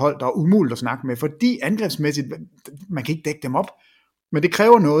er det et hold, der er umuligt at snakke med, fordi angrebsmæssigt, man kan ikke dække dem op. Men det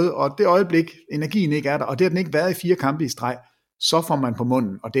kræver noget, og det øjeblik, energien ikke er der, og det har den ikke været i 4 kampe i streg, så får man på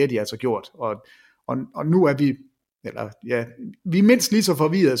munden, og det har de altså gjort. Og nu er vi er mindst lige så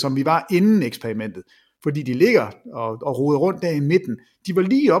forvirret, som vi var inden eksperimentet, fordi de ligger og roder rundt der i midten. De var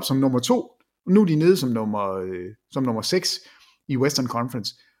lige op som nummer 2, og nu er de nede som nummer 6 i Western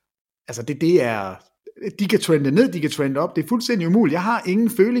Conference. Altså det er, de kan trende ned, de kan trende op, det er fuldstændig umuligt. Jeg har ingen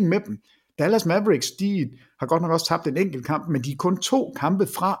føling med dem. Dallas Mavericks, de har godt nok også tabt en enkelt kamp, men de er kun 2 kampe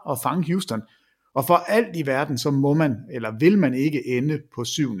fra at fange Houston. Og for alt i verden, så må man, eller vil man ikke ende på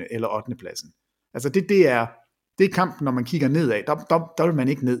 7. eller 8. pladsen. Altså det er kampen, når man kigger nedad, der vil man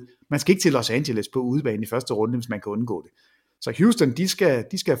ikke ned. Man skal ikke til Los Angeles på udebane i første runde, hvis man kan undgå det. Så Houston, de skal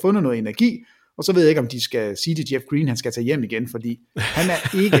have fundet noget energi, og så ved jeg ikke, om de skal sige til Jeff Green, han skal tage hjem igen, fordi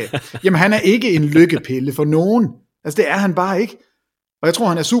han er ikke en lykkepille for nogen. Altså det er han bare ikke. Og jeg tror,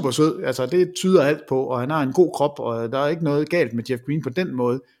 han er super sød. Altså det tyder alt på, og han har en god krop, og der er ikke noget galt med Jeff Green på den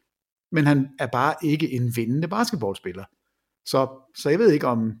måde. Men han er bare ikke en vindende basketballspiller. Så jeg ved ikke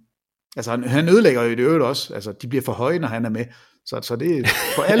om... Altså han ødelægger jo det øvrigt også. Altså de bliver for høje, når han er med. Så det er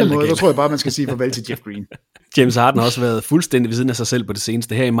på alle måder, der tror jeg bare, man skal sige farvel til Jeff Green. James Harden har også været fuldstændig ved siden af sig selv på det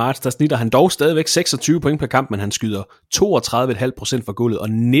seneste. Her i marts, der snitter han dog stadigvæk 26 point per kamp, men han skyder 32,5% for gulvet og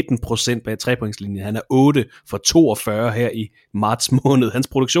 19% bag 3-pointslinjen. Han er 8 for 42 her i marts måned. Hans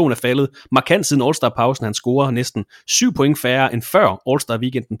produktion er faldet markant siden All-Star-pausen. Han scorer næsten 7 point færre end før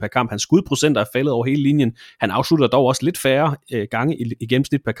All-Star-weekenden per kamp. Hans skudprocenter er faldet over hele linjen. Han afslutter dog også lidt færre gange i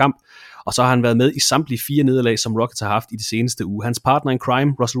gennemsnit per kamp. Og så har han været med i samtlige 4 nederlag, som Rockets har haft i de seneste uge. Hans partner in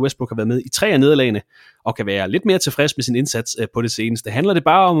crime, Russell Westbrook, har været med i 3 af nederlagene, og kan være lidt mere tilfreds med sin indsats på det seneste. Handler det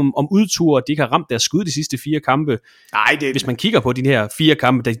bare om udture, de ikke har ramt deres skud de sidste 4 kampe? Nej, hvis man kigger på de her 4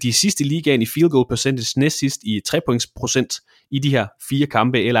 kampe, de sidste i ligaen i field goal percentage, næst sidst i 3-points% i de her 4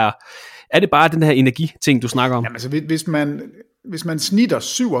 kampe, eller er det bare den her energi-ting, du snakker om? Jamen altså, hvis man snitter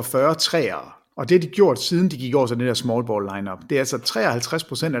 47 træer, og det har de gjort, siden de gik over til den der small ball lineup, det er altså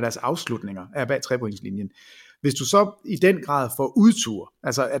 53% af deres afslutninger er bag 3-pointslinjen. Hvis du så i den grad får udtur,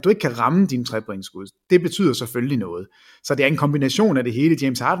 altså at du ikke kan ramme dine 3-pointsskud, det betyder selvfølgelig noget. Så det er en kombination af det hele.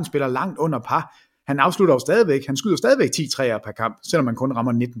 James Harden spiller langt under par. Han afslutter jo stadigvæk, han skyder stadigvæk 10 træer per kamp, selvom man kun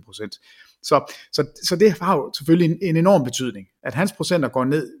rammer 19%. Så det har jo selvfølgelig en enorm betydning. At hans procenter går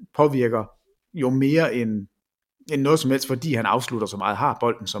ned, påvirker jo mere end noget som helst, fordi han afslutter så meget, har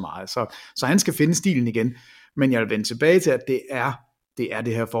bolden så meget. Så han skal finde stilen igen. Men jeg vil vende tilbage til, at det er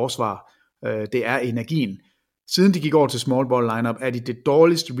det her forsvar. Det er energien. Siden de gik over til small ball lineup, er de det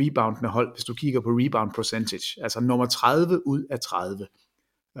dårligste reboundende hold, hvis du kigger på rebound percentage. Altså nummer 30 ud af 30.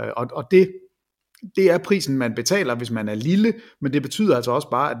 Og det er prisen, man betaler, hvis man er lille, men det betyder altså også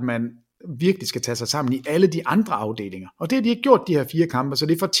bare, at man virkelig skal tage sig sammen i alle de andre afdelinger. Og det har de ikke gjort, de her 4 kampe, så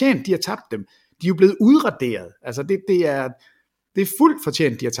det er fortjent, de har tabt dem. De er jo blevet udraderet. Altså det er fuldt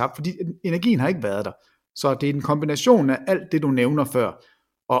fortjent, de har tabt, fordi energien har ikke været der. Så det er en kombination af alt det, du nævner før,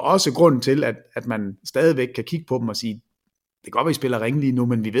 og også grunden til, at man stadigvæk kan kigge på dem og sige, det kan godt være, I spiller ringe lige nu,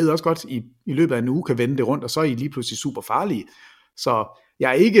 men vi ved også godt, I løbet af en uge kan vende det rundt, og så er I lige pludselig super farlige. Så jeg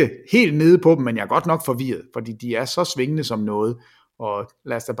er ikke helt nede på dem, men jeg er godt nok forvirret, fordi de er så svingende som noget, og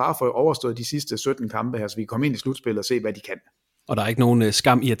lad os da bare få overstået de sidste 17 kampe her, så vi kan komme ind i slutspillet og se, hvad de kan. Og der er ikke nogen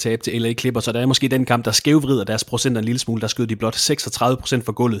skam i at tabe til LA Clippers, så der er måske den kamp, der skævvrider deres procenter en lille smule. Der skød de blot 36%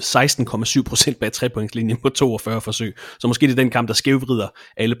 for gulvet, 16,7% bag 3-pointslinjen på 42 forsøg. Så måske det er den kamp, der skævvrider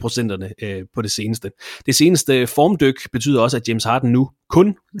alle procenterne på det seneste. Det seneste formdyk betyder også, at James Harden nu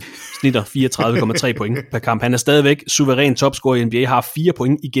kun snitter 34,3 point per kamp. Han er stadigvæk suveræn topscorer i NBA, har 4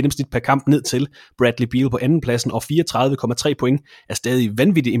 point i gennemsnit per kamp ned til Bradley Beal på andenpladsen, og 34,3 point er stadig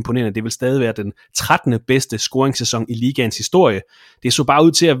vanvittigt imponerende. Det vil stadig være den 13. bedste scoringssæson i ligaens historie. Det så bare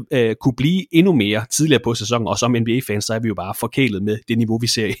ud til at kunne blive endnu mere tidligere på sæsonen, og som NBA-fans, så er vi jo bare forkælet med det niveau, vi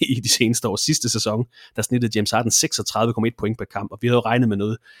ser i de seneste år. Sidste sæson, der snittede James Harden 36,1 point per kamp, og vi havde jo regnet med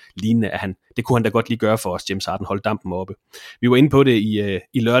noget lignende, at det kunne han da godt lige gøre for os, James Harden, holde dampen oppe. Vi var inde på det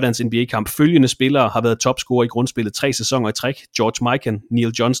i lørdagens NBA-kamp. Følgende spillere har været topscorer i grundspillet 3 sæsoner i træk. George Mikan,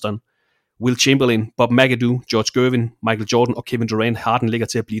 Neil Johnston, Will Chamberlain, Bob McAdoo, George Gervin, Michael Jordan og Kevin Durant. Harden ligger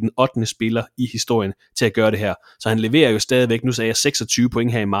til at blive den 8. spiller i historien til at gøre det her. Så han leverer jo stadigvæk, nu sagde jeg 26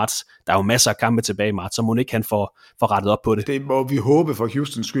 point her i marts. Der er jo masser af kampe tilbage i marts, så må ikke han får rettet op på det. Det må vi håbe for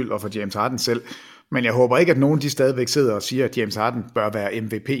Houstons skyld og for James Harden selv. Men jeg håber ikke, at nogen de stadigvæk sidder og siger, at James Harden bør være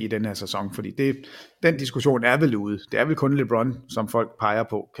MVP i den her sæson, fordi den diskussion er vel ude. Det er vel kun LeBron, som folk peger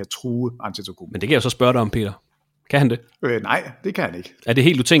på, kan true Antetokounmpo. Men det kan jeg så spørge dig om, Peter. Kan han det? Nej, det kan han ikke. Er det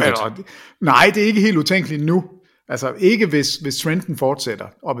helt utænkeligt? Nej, det er ikke helt utænkeligt nu. Altså ikke hvis trenden fortsætter,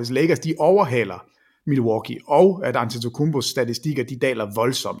 og hvis Lakers de overhaler Milwaukee, og at Antetokounmpos statistikker, de daler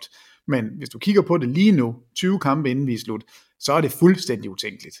voldsomt. Men hvis du kigger på det lige nu, 20 kampe inden vi er slut, så er det fuldstændig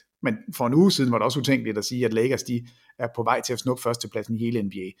utænkeligt. Men for en uge siden var det også utænkeligt at sige, at Lakers de er på vej til at snuppe førstepladsen i hele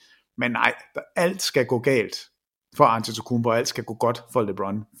NBA. Men nej, alt skal gå galt for Antetokounmpo, og alt skal gå godt for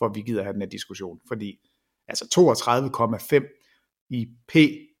LeBron, for vi gider have den her diskussion. Fordi altså 32,5 i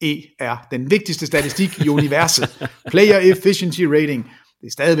PER, den vigtigste statistik i universet, Player Efficiency Rating, det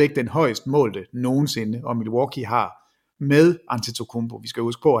er stadigvæk den højst målte nogensinde, og Milwaukee har med Antetokounmpo. Vi skal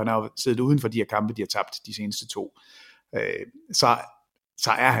huske på, at han har siddet uden for de her kampe, de har tabt de seneste 2.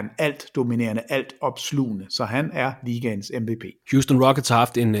 Så er han alt dominerende, alt opslugende, så han er ligaens MVP. Houston Rockets har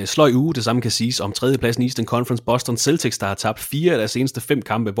haft en sløj uge, det samme kan siges om tredjepladsen i Eastern Conference. Boston Celtics, der har tabt 4 af deres seneste 5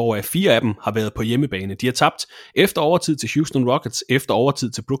 kampe, hvoraf 4 af dem har været på hjemmebane. De har tabt efter overtid til Houston Rockets, efter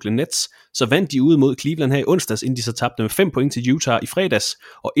overtid til Brooklyn Nets, så vandt de ude mod Cleveland her i onsdags, inden de så tabte med 5 point til Utah i fredags,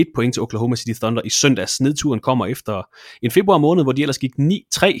 og 1 point til Oklahoma City Thunder i søndags. Nedturen kommer efter en februar måned, hvor de ellers gik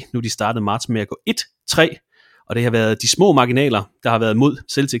 9-3, nu de startede marts med at gå 1-3, og det har været de små marginaler, der har været mod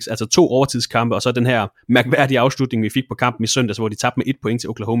Celtics, altså 2 overtidskampe, og så den her mærkværdige afslutning, vi fik på kampen i søndags, hvor de tabte med 1 point til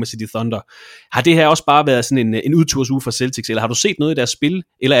Oklahoma City Thunder. Har det her også bare været sådan en udtursuge for Celtics, eller har du set noget i deres spil,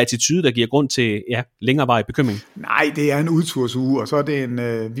 eller attitude, der giver grund til længerevarig bekymring? Nej, det er en udtursuge, og så er det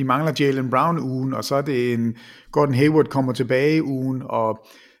vi mangler Jaylen Brown-ugen, og så er det en Gordon Hayward kommer tilbage-ugen, og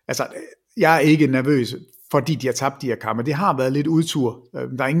altså, jeg er ikke nervøs, fordi de har tabt de her kampe. Det har været lidt udtur.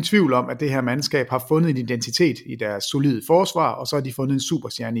 Der er ingen tvivl om, at det her mandskab har fundet en identitet i deres solide forsvar, og så har de fundet en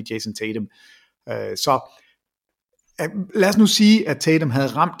superstjerne i Jason Tatum. Så lad os nu sige, at Tatum havde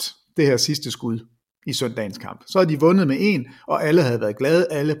ramt det her sidste skud i søndagens kamp. Så har de vundet med 1, og alle havde været glade,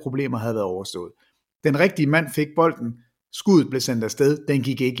 alle problemer havde været overstået. Den rigtige mand fik bolden, skuddet blev sendt afsted, den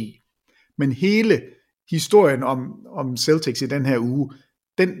gik ikke i. Men hele historien om Celtics i den her uge,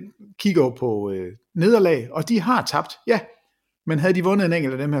 den kigger jo på nederlag, og de har tabt, ja. Men havde de vundet en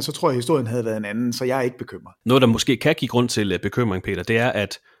enkelt af dem her, så tror jeg, at historien havde været en anden, så jeg er ikke bekymret. Noget, der måske kan give grund til bekymring, Peter, det er,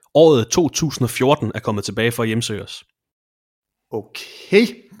 at året 2014 er kommet tilbage for at hjemsøge os. Okay,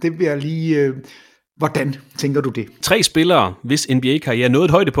 det bliver lige... Hvordan tænker du det? 3 spillere, hvis NBA-karriere nåede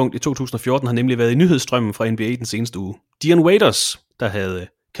et højdepunkt i 2014, har nemlig været i nyhedsstrømmen fra NBA den seneste uge. Dion Waiters, der havde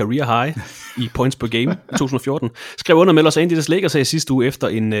career high i points per game i 2014, skrev under med Los Angeles Lakers her i sidste uge efter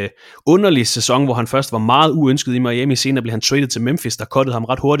en underlig sæson, hvor han først var meget uønsket i Miami, senere blev han traded til Memphis, der cuttede ham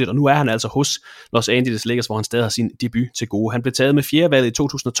ret hurtigt, og nu er han altså hos Los Angeles Lakers, hvor han stadig har sin debut til gode. Han blev taget med 4. valget i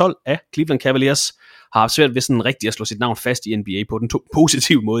 2012 af Cleveland Cavaliers, har haft svært ved sådan rigtig at slå sit navn fast i NBA på den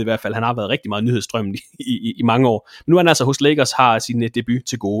positive måde i hvert fald. Han har været rigtig meget nyhedsstrømmen i mange år. Men nu er han altså hos Lakers, har sin debut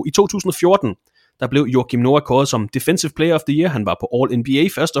til gode. I 2014 der blev Joakim Noah kåret som Defensive Player of the Year. Han var på All-NBA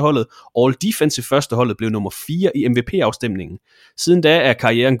førsteholdet. All-Defensive førsteholdet blev nummer 4 i MVP-afstemningen. Siden da er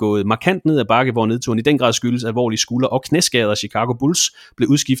karrieren gået markant ned ad bakke, hvor nedturen i den grad skyldes alvorlige skulder- og knæskader. Chicago Bulls blev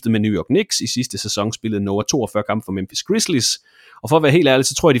udskiftet med New York Knicks. I sidste sæson spillede Noah 42 kampe for Memphis Grizzlies. Og for at være helt ærlig,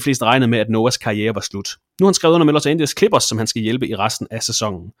 så tror jeg, de fleste regnede med, at Noahs karriere var slut. Nu har han skrevet under med Los Angeles Clippers, som han skal hjælpe i resten af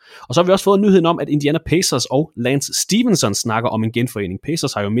sæsonen. Og så har vi også fået nyheden om, at Indiana Pacers og Lance Stevenson snakker om en genforening.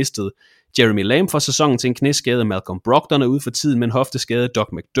 Pacers har jo mistet Jeremy Lamb for sæsonen til en knæskade, Malcolm Brogdon er ude for tiden med en hofteskade, Doug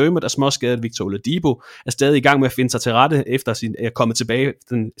McDermott er småskadet, Victor Oladipo er stadig i gang med at finde sig til rette efter at komme tilbage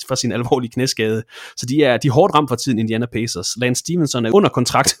fra sin alvorlige knæskade. Så de er hårdt ramt for tiden, Indiana Pacers. Lance Stevenson er under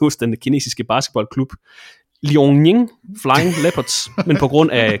kontrakt hos den kinesiske basketballklub Liaoning Flying Leopards, men på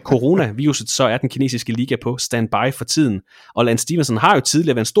grund af coronaviruset, så er den kinesiske liga på standby for tiden. Og Lance Stevenson har jo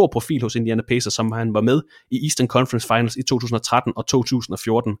tidligere været en stor profil hos Indiana Pacers, som han var med i Eastern Conference Finals i 2013 og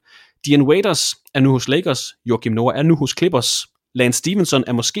 2014. Dion Waiters er nu hos Lakers, Joakim Noah er nu hos Clippers, Lance Stevenson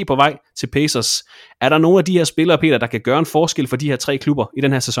er måske på vej til Pacers. Er der nogle af de her spillere, Peter, der kan gøre en forskel for de her 3 klubber i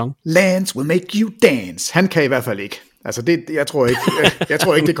den her sæson? Lance will make you dance. Han kan i hvert fald ikke. Altså jeg tror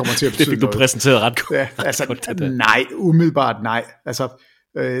ikke, det kommer til at betyde det fik du noget. Præsenteret ret godt. Ja, altså, nej, umiddelbart nej. Altså,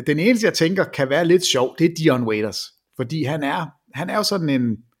 den eneste, jeg tænker, kan være lidt sjov, det er Dion Waiters. Fordi han er jo sådan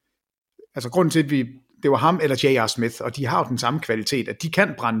en... Altså, grunden til, at det var ham eller J.R. Smith, og de har jo den samme kvalitet, at de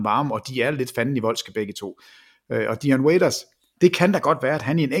kan brænde varme, og de er lidt fanden i voldske begge to. Og Dion Waiters, det kan da godt være, at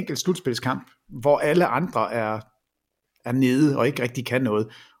han i en enkelt slutspilskamp, hvor alle andre er nede og ikke rigtig kan noget,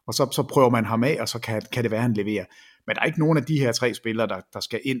 og så prøver man ham af, og så kan det være, at han leverer. Men der er ikke nogen af de her 3 spillere, der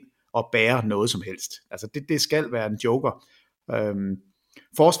skal ind og bære noget som helst. Altså det skal være en joker.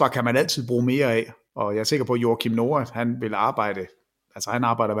 Forsvar kan man altid bruge mere af, og jeg er sikker på, at Joakim Noah, han vil arbejde, altså han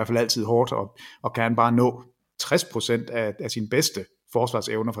arbejder i hvert fald altid hårdt, og kan han bare nå 60% af sine bedste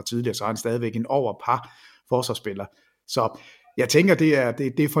forsvarsevner fra tidligere, så er han stadigvæk en over par forsvarsspiller. Så jeg tænker,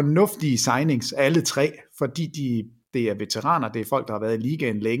 det er fornuftige signings, alle 3, fordi det er veteraner, det er folk, der har været i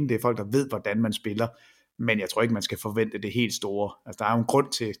ligaen længe, det er folk, der ved, hvordan man spiller, men jeg tror ikke, man skal forvente det helt store. Altså, der er jo en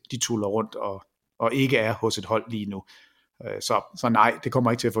grund til, de tuller rundt og ikke er hos et hold lige nu. Så nej, det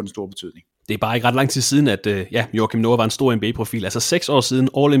kommer ikke til at få en stor betydning. Det er bare ikke ret lang tid siden, at Joakim Noah var en stor NBA-profil. Altså 6 år siden,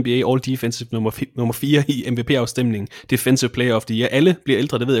 All-NBA, All-Defensive nummer 4 i MVP-afstemningen, Defensive Player of the Year. Alle bliver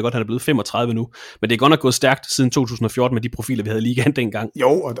ældre, det ved jeg godt, han er blevet 35 nu. Men det er godt nok gået stærkt siden 2014 med de profiler, vi havde i ligaen dengang.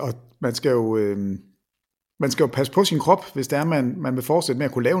 Jo, og man skal jo passe på sin krop, hvis det er, man vil fortsætte med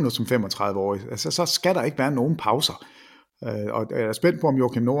at kunne lave noget som 35-årig. Altså, så skal der ikke være nogen pauser. Og jeg er spændt på, om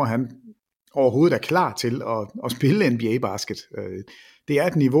Joakim Noah, han overhovedet er klar til at spille NBA-basket. Det er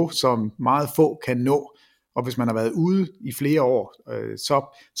et niveau, som meget få kan nå, og hvis man har været ude i flere år,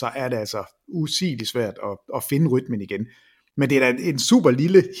 så er det altså usigeligt svært at finde rytmen igen. Men det er da en super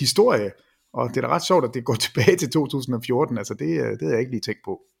lille historie, og det er da ret sjovt, at det går tilbage til 2014. Altså det havde jeg ikke lige tænkt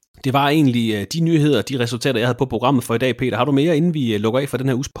på. Det var egentlig de nyheder, de resultater, jeg havde på programmet for i dag, Peter. Har du mere, inden vi lukker af for den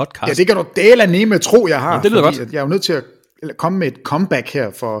her uges podcast? Ja, det kan du dele nemme tro, jeg har. Ja, det lyder godt. Jeg er jo nødt til at komme med et comeback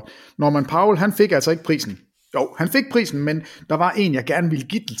her, for Norman Powell, han fik altså ikke prisen. Jo, han fik prisen, men der var en, jeg gerne ville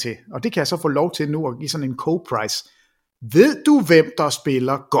give den til, og det kan jeg så få lov til nu at give sådan en co-prize. Ved du, hvem der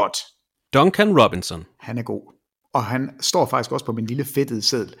spiller godt? Duncan Robinson. Han er god, og han står faktisk også på min lille fedtede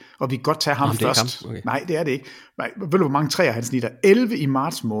seddel, og vi kan godt tage ham først. Okay. Nej, det er det ikke. Ved du, hvor mange træer han snitter? 11 i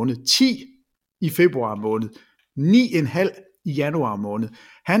marts måned, 10 i februar måned, 9,5 i januar måned.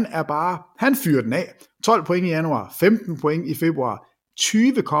 Han fyrer den af. 12 point i januar, 15 point i februar,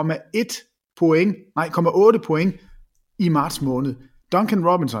 20,1 point, 0,8 point i marts måned. Duncan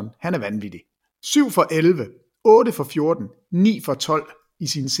Robinson, han er vanvittig. 7 for 11, 8 for 14, 9 for 12 i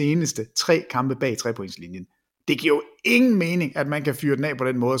sine seneste 3 kampe bag 3-pointslinjen. Det giver jo ingen mening, at man kan fyre den af på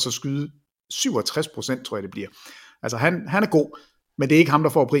den måde, og så skyde 67%, tror jeg det bliver. Altså han er god, men det er ikke ham, der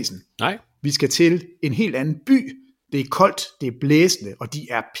får prisen. Nej. Vi skal til en helt anden by. Det er koldt, det er blæsende, og de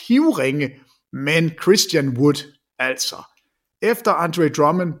er pivringe, men Christian Wood, altså. Efter Andre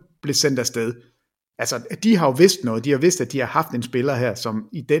Drummond blev sendt afsted, altså de har jo vidst noget, de har vidst, at de har haft en spiller her, som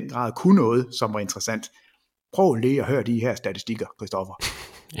i den grad kunne noget, som var interessant. Prøv lige at høre de her statistikker, Christoffer.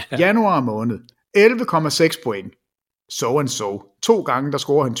 Ja. Januar måned, 11,6 point, so and so. 2 gange, der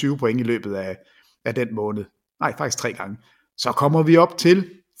scorer han 20 point i løbet af den måned. Nej, faktisk 3 gange. Så kommer vi op til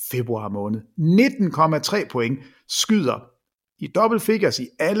februar måned. 19,3 point, skyder i double figures i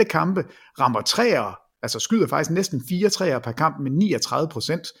alle kampe, rammer træer, altså skyder faktisk næsten 4 træer per kamp med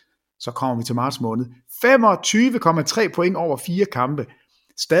 39%. Så kommer vi til marts måned. 25,3 point over 4 kampe.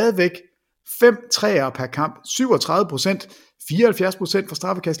 Stadigvæk 5 træer per kamp, 37%, 74% fra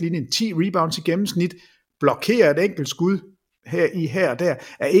straffekastlinjen, 10 rebounds i gennemsnit, blokerer et enkelt skud her og der,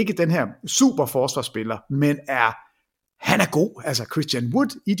 er ikke den her super forsvarsspiller, men han er god. Altså Christian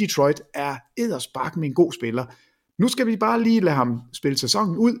Wood i Detroit er edderspark med en god spiller. Nu skal vi bare lige lade ham spille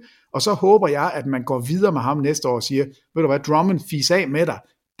sæsonen ud, og så håber jeg, at man går videre med ham næste år og siger, ved du hvad, Drummond, fis af med dig.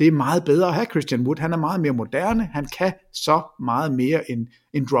 Det er meget bedre at have Christian Wood. Han er meget mere moderne. Han kan så meget mere,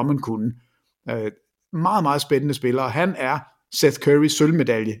 end Drummond kunne. Meget, meget spændende spiller. Han er Seth Currys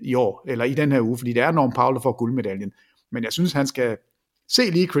sølvmedalje i år, eller i den her uge, fordi det er Norman Powell, der får guldmedaljen. Men jeg synes, han skal se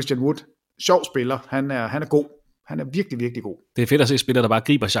lige Christian Wood. Sjov spiller. Han er god. Han er virkelig, virkelig god. Det er fedt at se spillere, der bare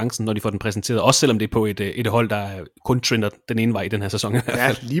griber chancen, når de får den præsenteret. Også selvom det er på et hold, der kun trender den ene vej i den her sæson.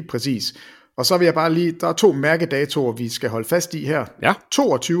 Ja, lige præcis. Og så vil jeg bare lige, der er 2 mærkedatoer, vi skal holde fast i her. Ja.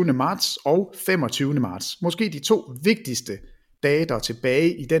 22. marts og 25. marts. Måske de 2 vigtigste dage, der er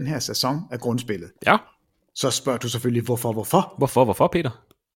tilbage i den her sæson af grundspillet. Ja. Så spørger du selvfølgelig, hvorfor? Hvorfor, Peter?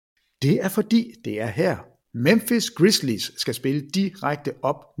 Det er fordi, det er her. Memphis Grizzlies skal spille direkte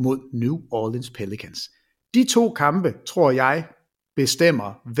op mod New Orleans Pelicans. De 2 kampe, tror jeg,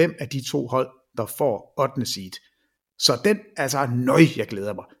 bestemmer, hvem af de 2 hold, der får 8. seed. Så den, altså jeg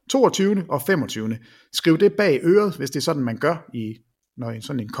glæder mig. 22. og 25. Skriv det bag øret, hvis det er sådan, man gør i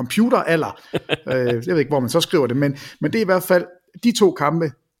sådan en computeralder. Jeg ved ikke, hvor man så skriver det, men det er i hvert fald, de 2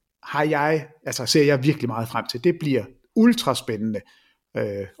 kampe ser jeg virkelig meget frem til. Det bliver ultra spændende.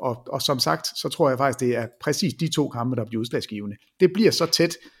 Og som sagt, så tror jeg faktisk, det er præcis de 2 kampe, der bliver udslagsgivende. Det bliver så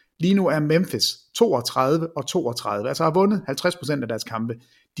tæt. Lige nu er Memphis 32 og 32, altså har vundet 50% af deres kampe.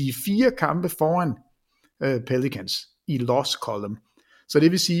 De er 4 kampe foran Pelicans i loss column. Så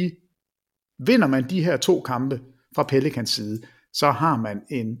det vil sige, vinder man de her 2 kampe fra Pelicans side, så har man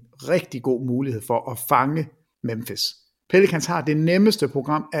en rigtig god mulighed for at fange Memphis. Pelicans har det nemmeste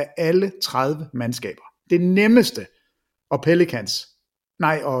program af alle 30 mandskaber. Det nemmeste, og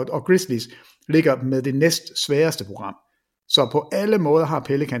og Grizzlies ligger med det næst sværeste program. Så på alle måder har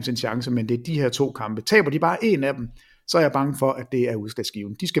Pelicans en chance, men det er de her 2 kampe. Taber de bare en af dem, så er jeg bange for, at det er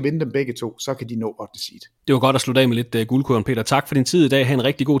udslagsgivende. De skal vinde dem begge to, så kan de nå 8. seed. Det var godt at slutte af med lidt guldkorn, Peter. Tak for din tid i dag. Ha' en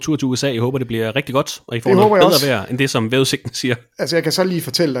rigtig god tur til USA. Jeg håber, det bliver rigtig godt, og I får noget bedre vejr, end det, som vejrudsigten siger. Altså, jeg kan så lige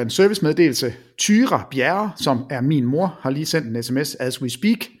fortælle dig en servicemeddelelse. Tyra Bjerre, som er min mor, har lige sendt en sms, as we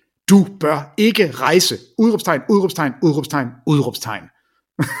speak. Du bør ikke rejse. Udråbstegn, udråbstegn, udråbstegn, udråbstegn.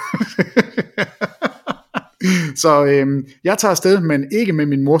 Så jeg tager afsted, men ikke med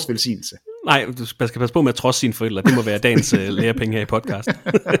min mors velsignelse. Nej, du skal passe på med at trodse sine forældre. Det må være dagens lærepenge her i podcasten.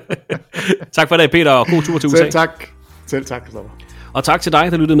 Tak for i dag, Peter, og god tur til USA. Selv tak, Christoffer. Og tak til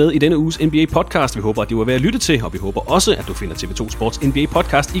dig, der lyttede med i denne uges NBA-podcast. Vi håber, at du var ved at lytte til, og vi håber også, at du finder TV2 Sports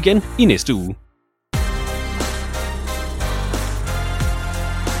NBA-podcast igen i næste uge.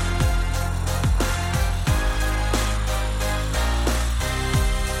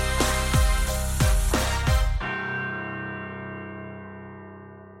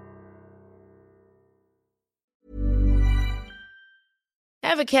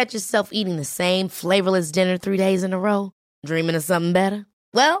 Ever catch yourself eating the same flavorless dinner 3 days in a row? Dreaming of something better?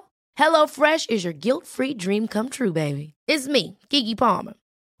 Well, HelloFresh is your guilt-free dream come true, baby. It's me, Keke Palmer.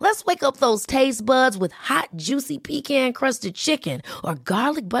 Let's wake up those taste buds with hot, juicy pecan-crusted chicken or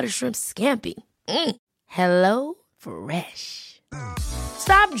garlic butter shrimp scampi. Hello Fresh.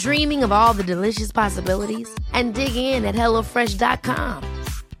 Stop dreaming of all the delicious possibilities and dig in at HelloFresh.com.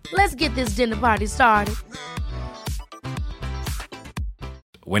 Let's get this dinner party started.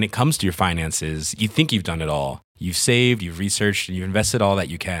 When it comes to your finances, you think you've done it all. You've saved, you've researched, and you've invested all that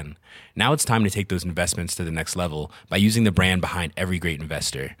you can. Now it's time to take those investments to the next level by using the brand behind every great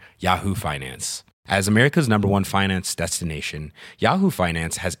investor, Yahoo Finance. As America's #1 finance destination, Yahoo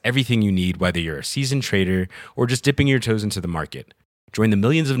Finance has everything you need, whether you're a seasoned trader or just dipping your toes into the market. Join the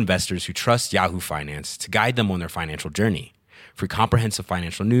millions of investors who trust Yahoo Finance to guide them on their financial journey. For comprehensive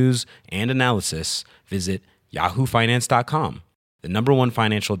financial news and analysis, visit yahoofinance.com. The #1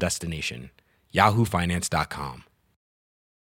 financial destination, yahoofinance.com.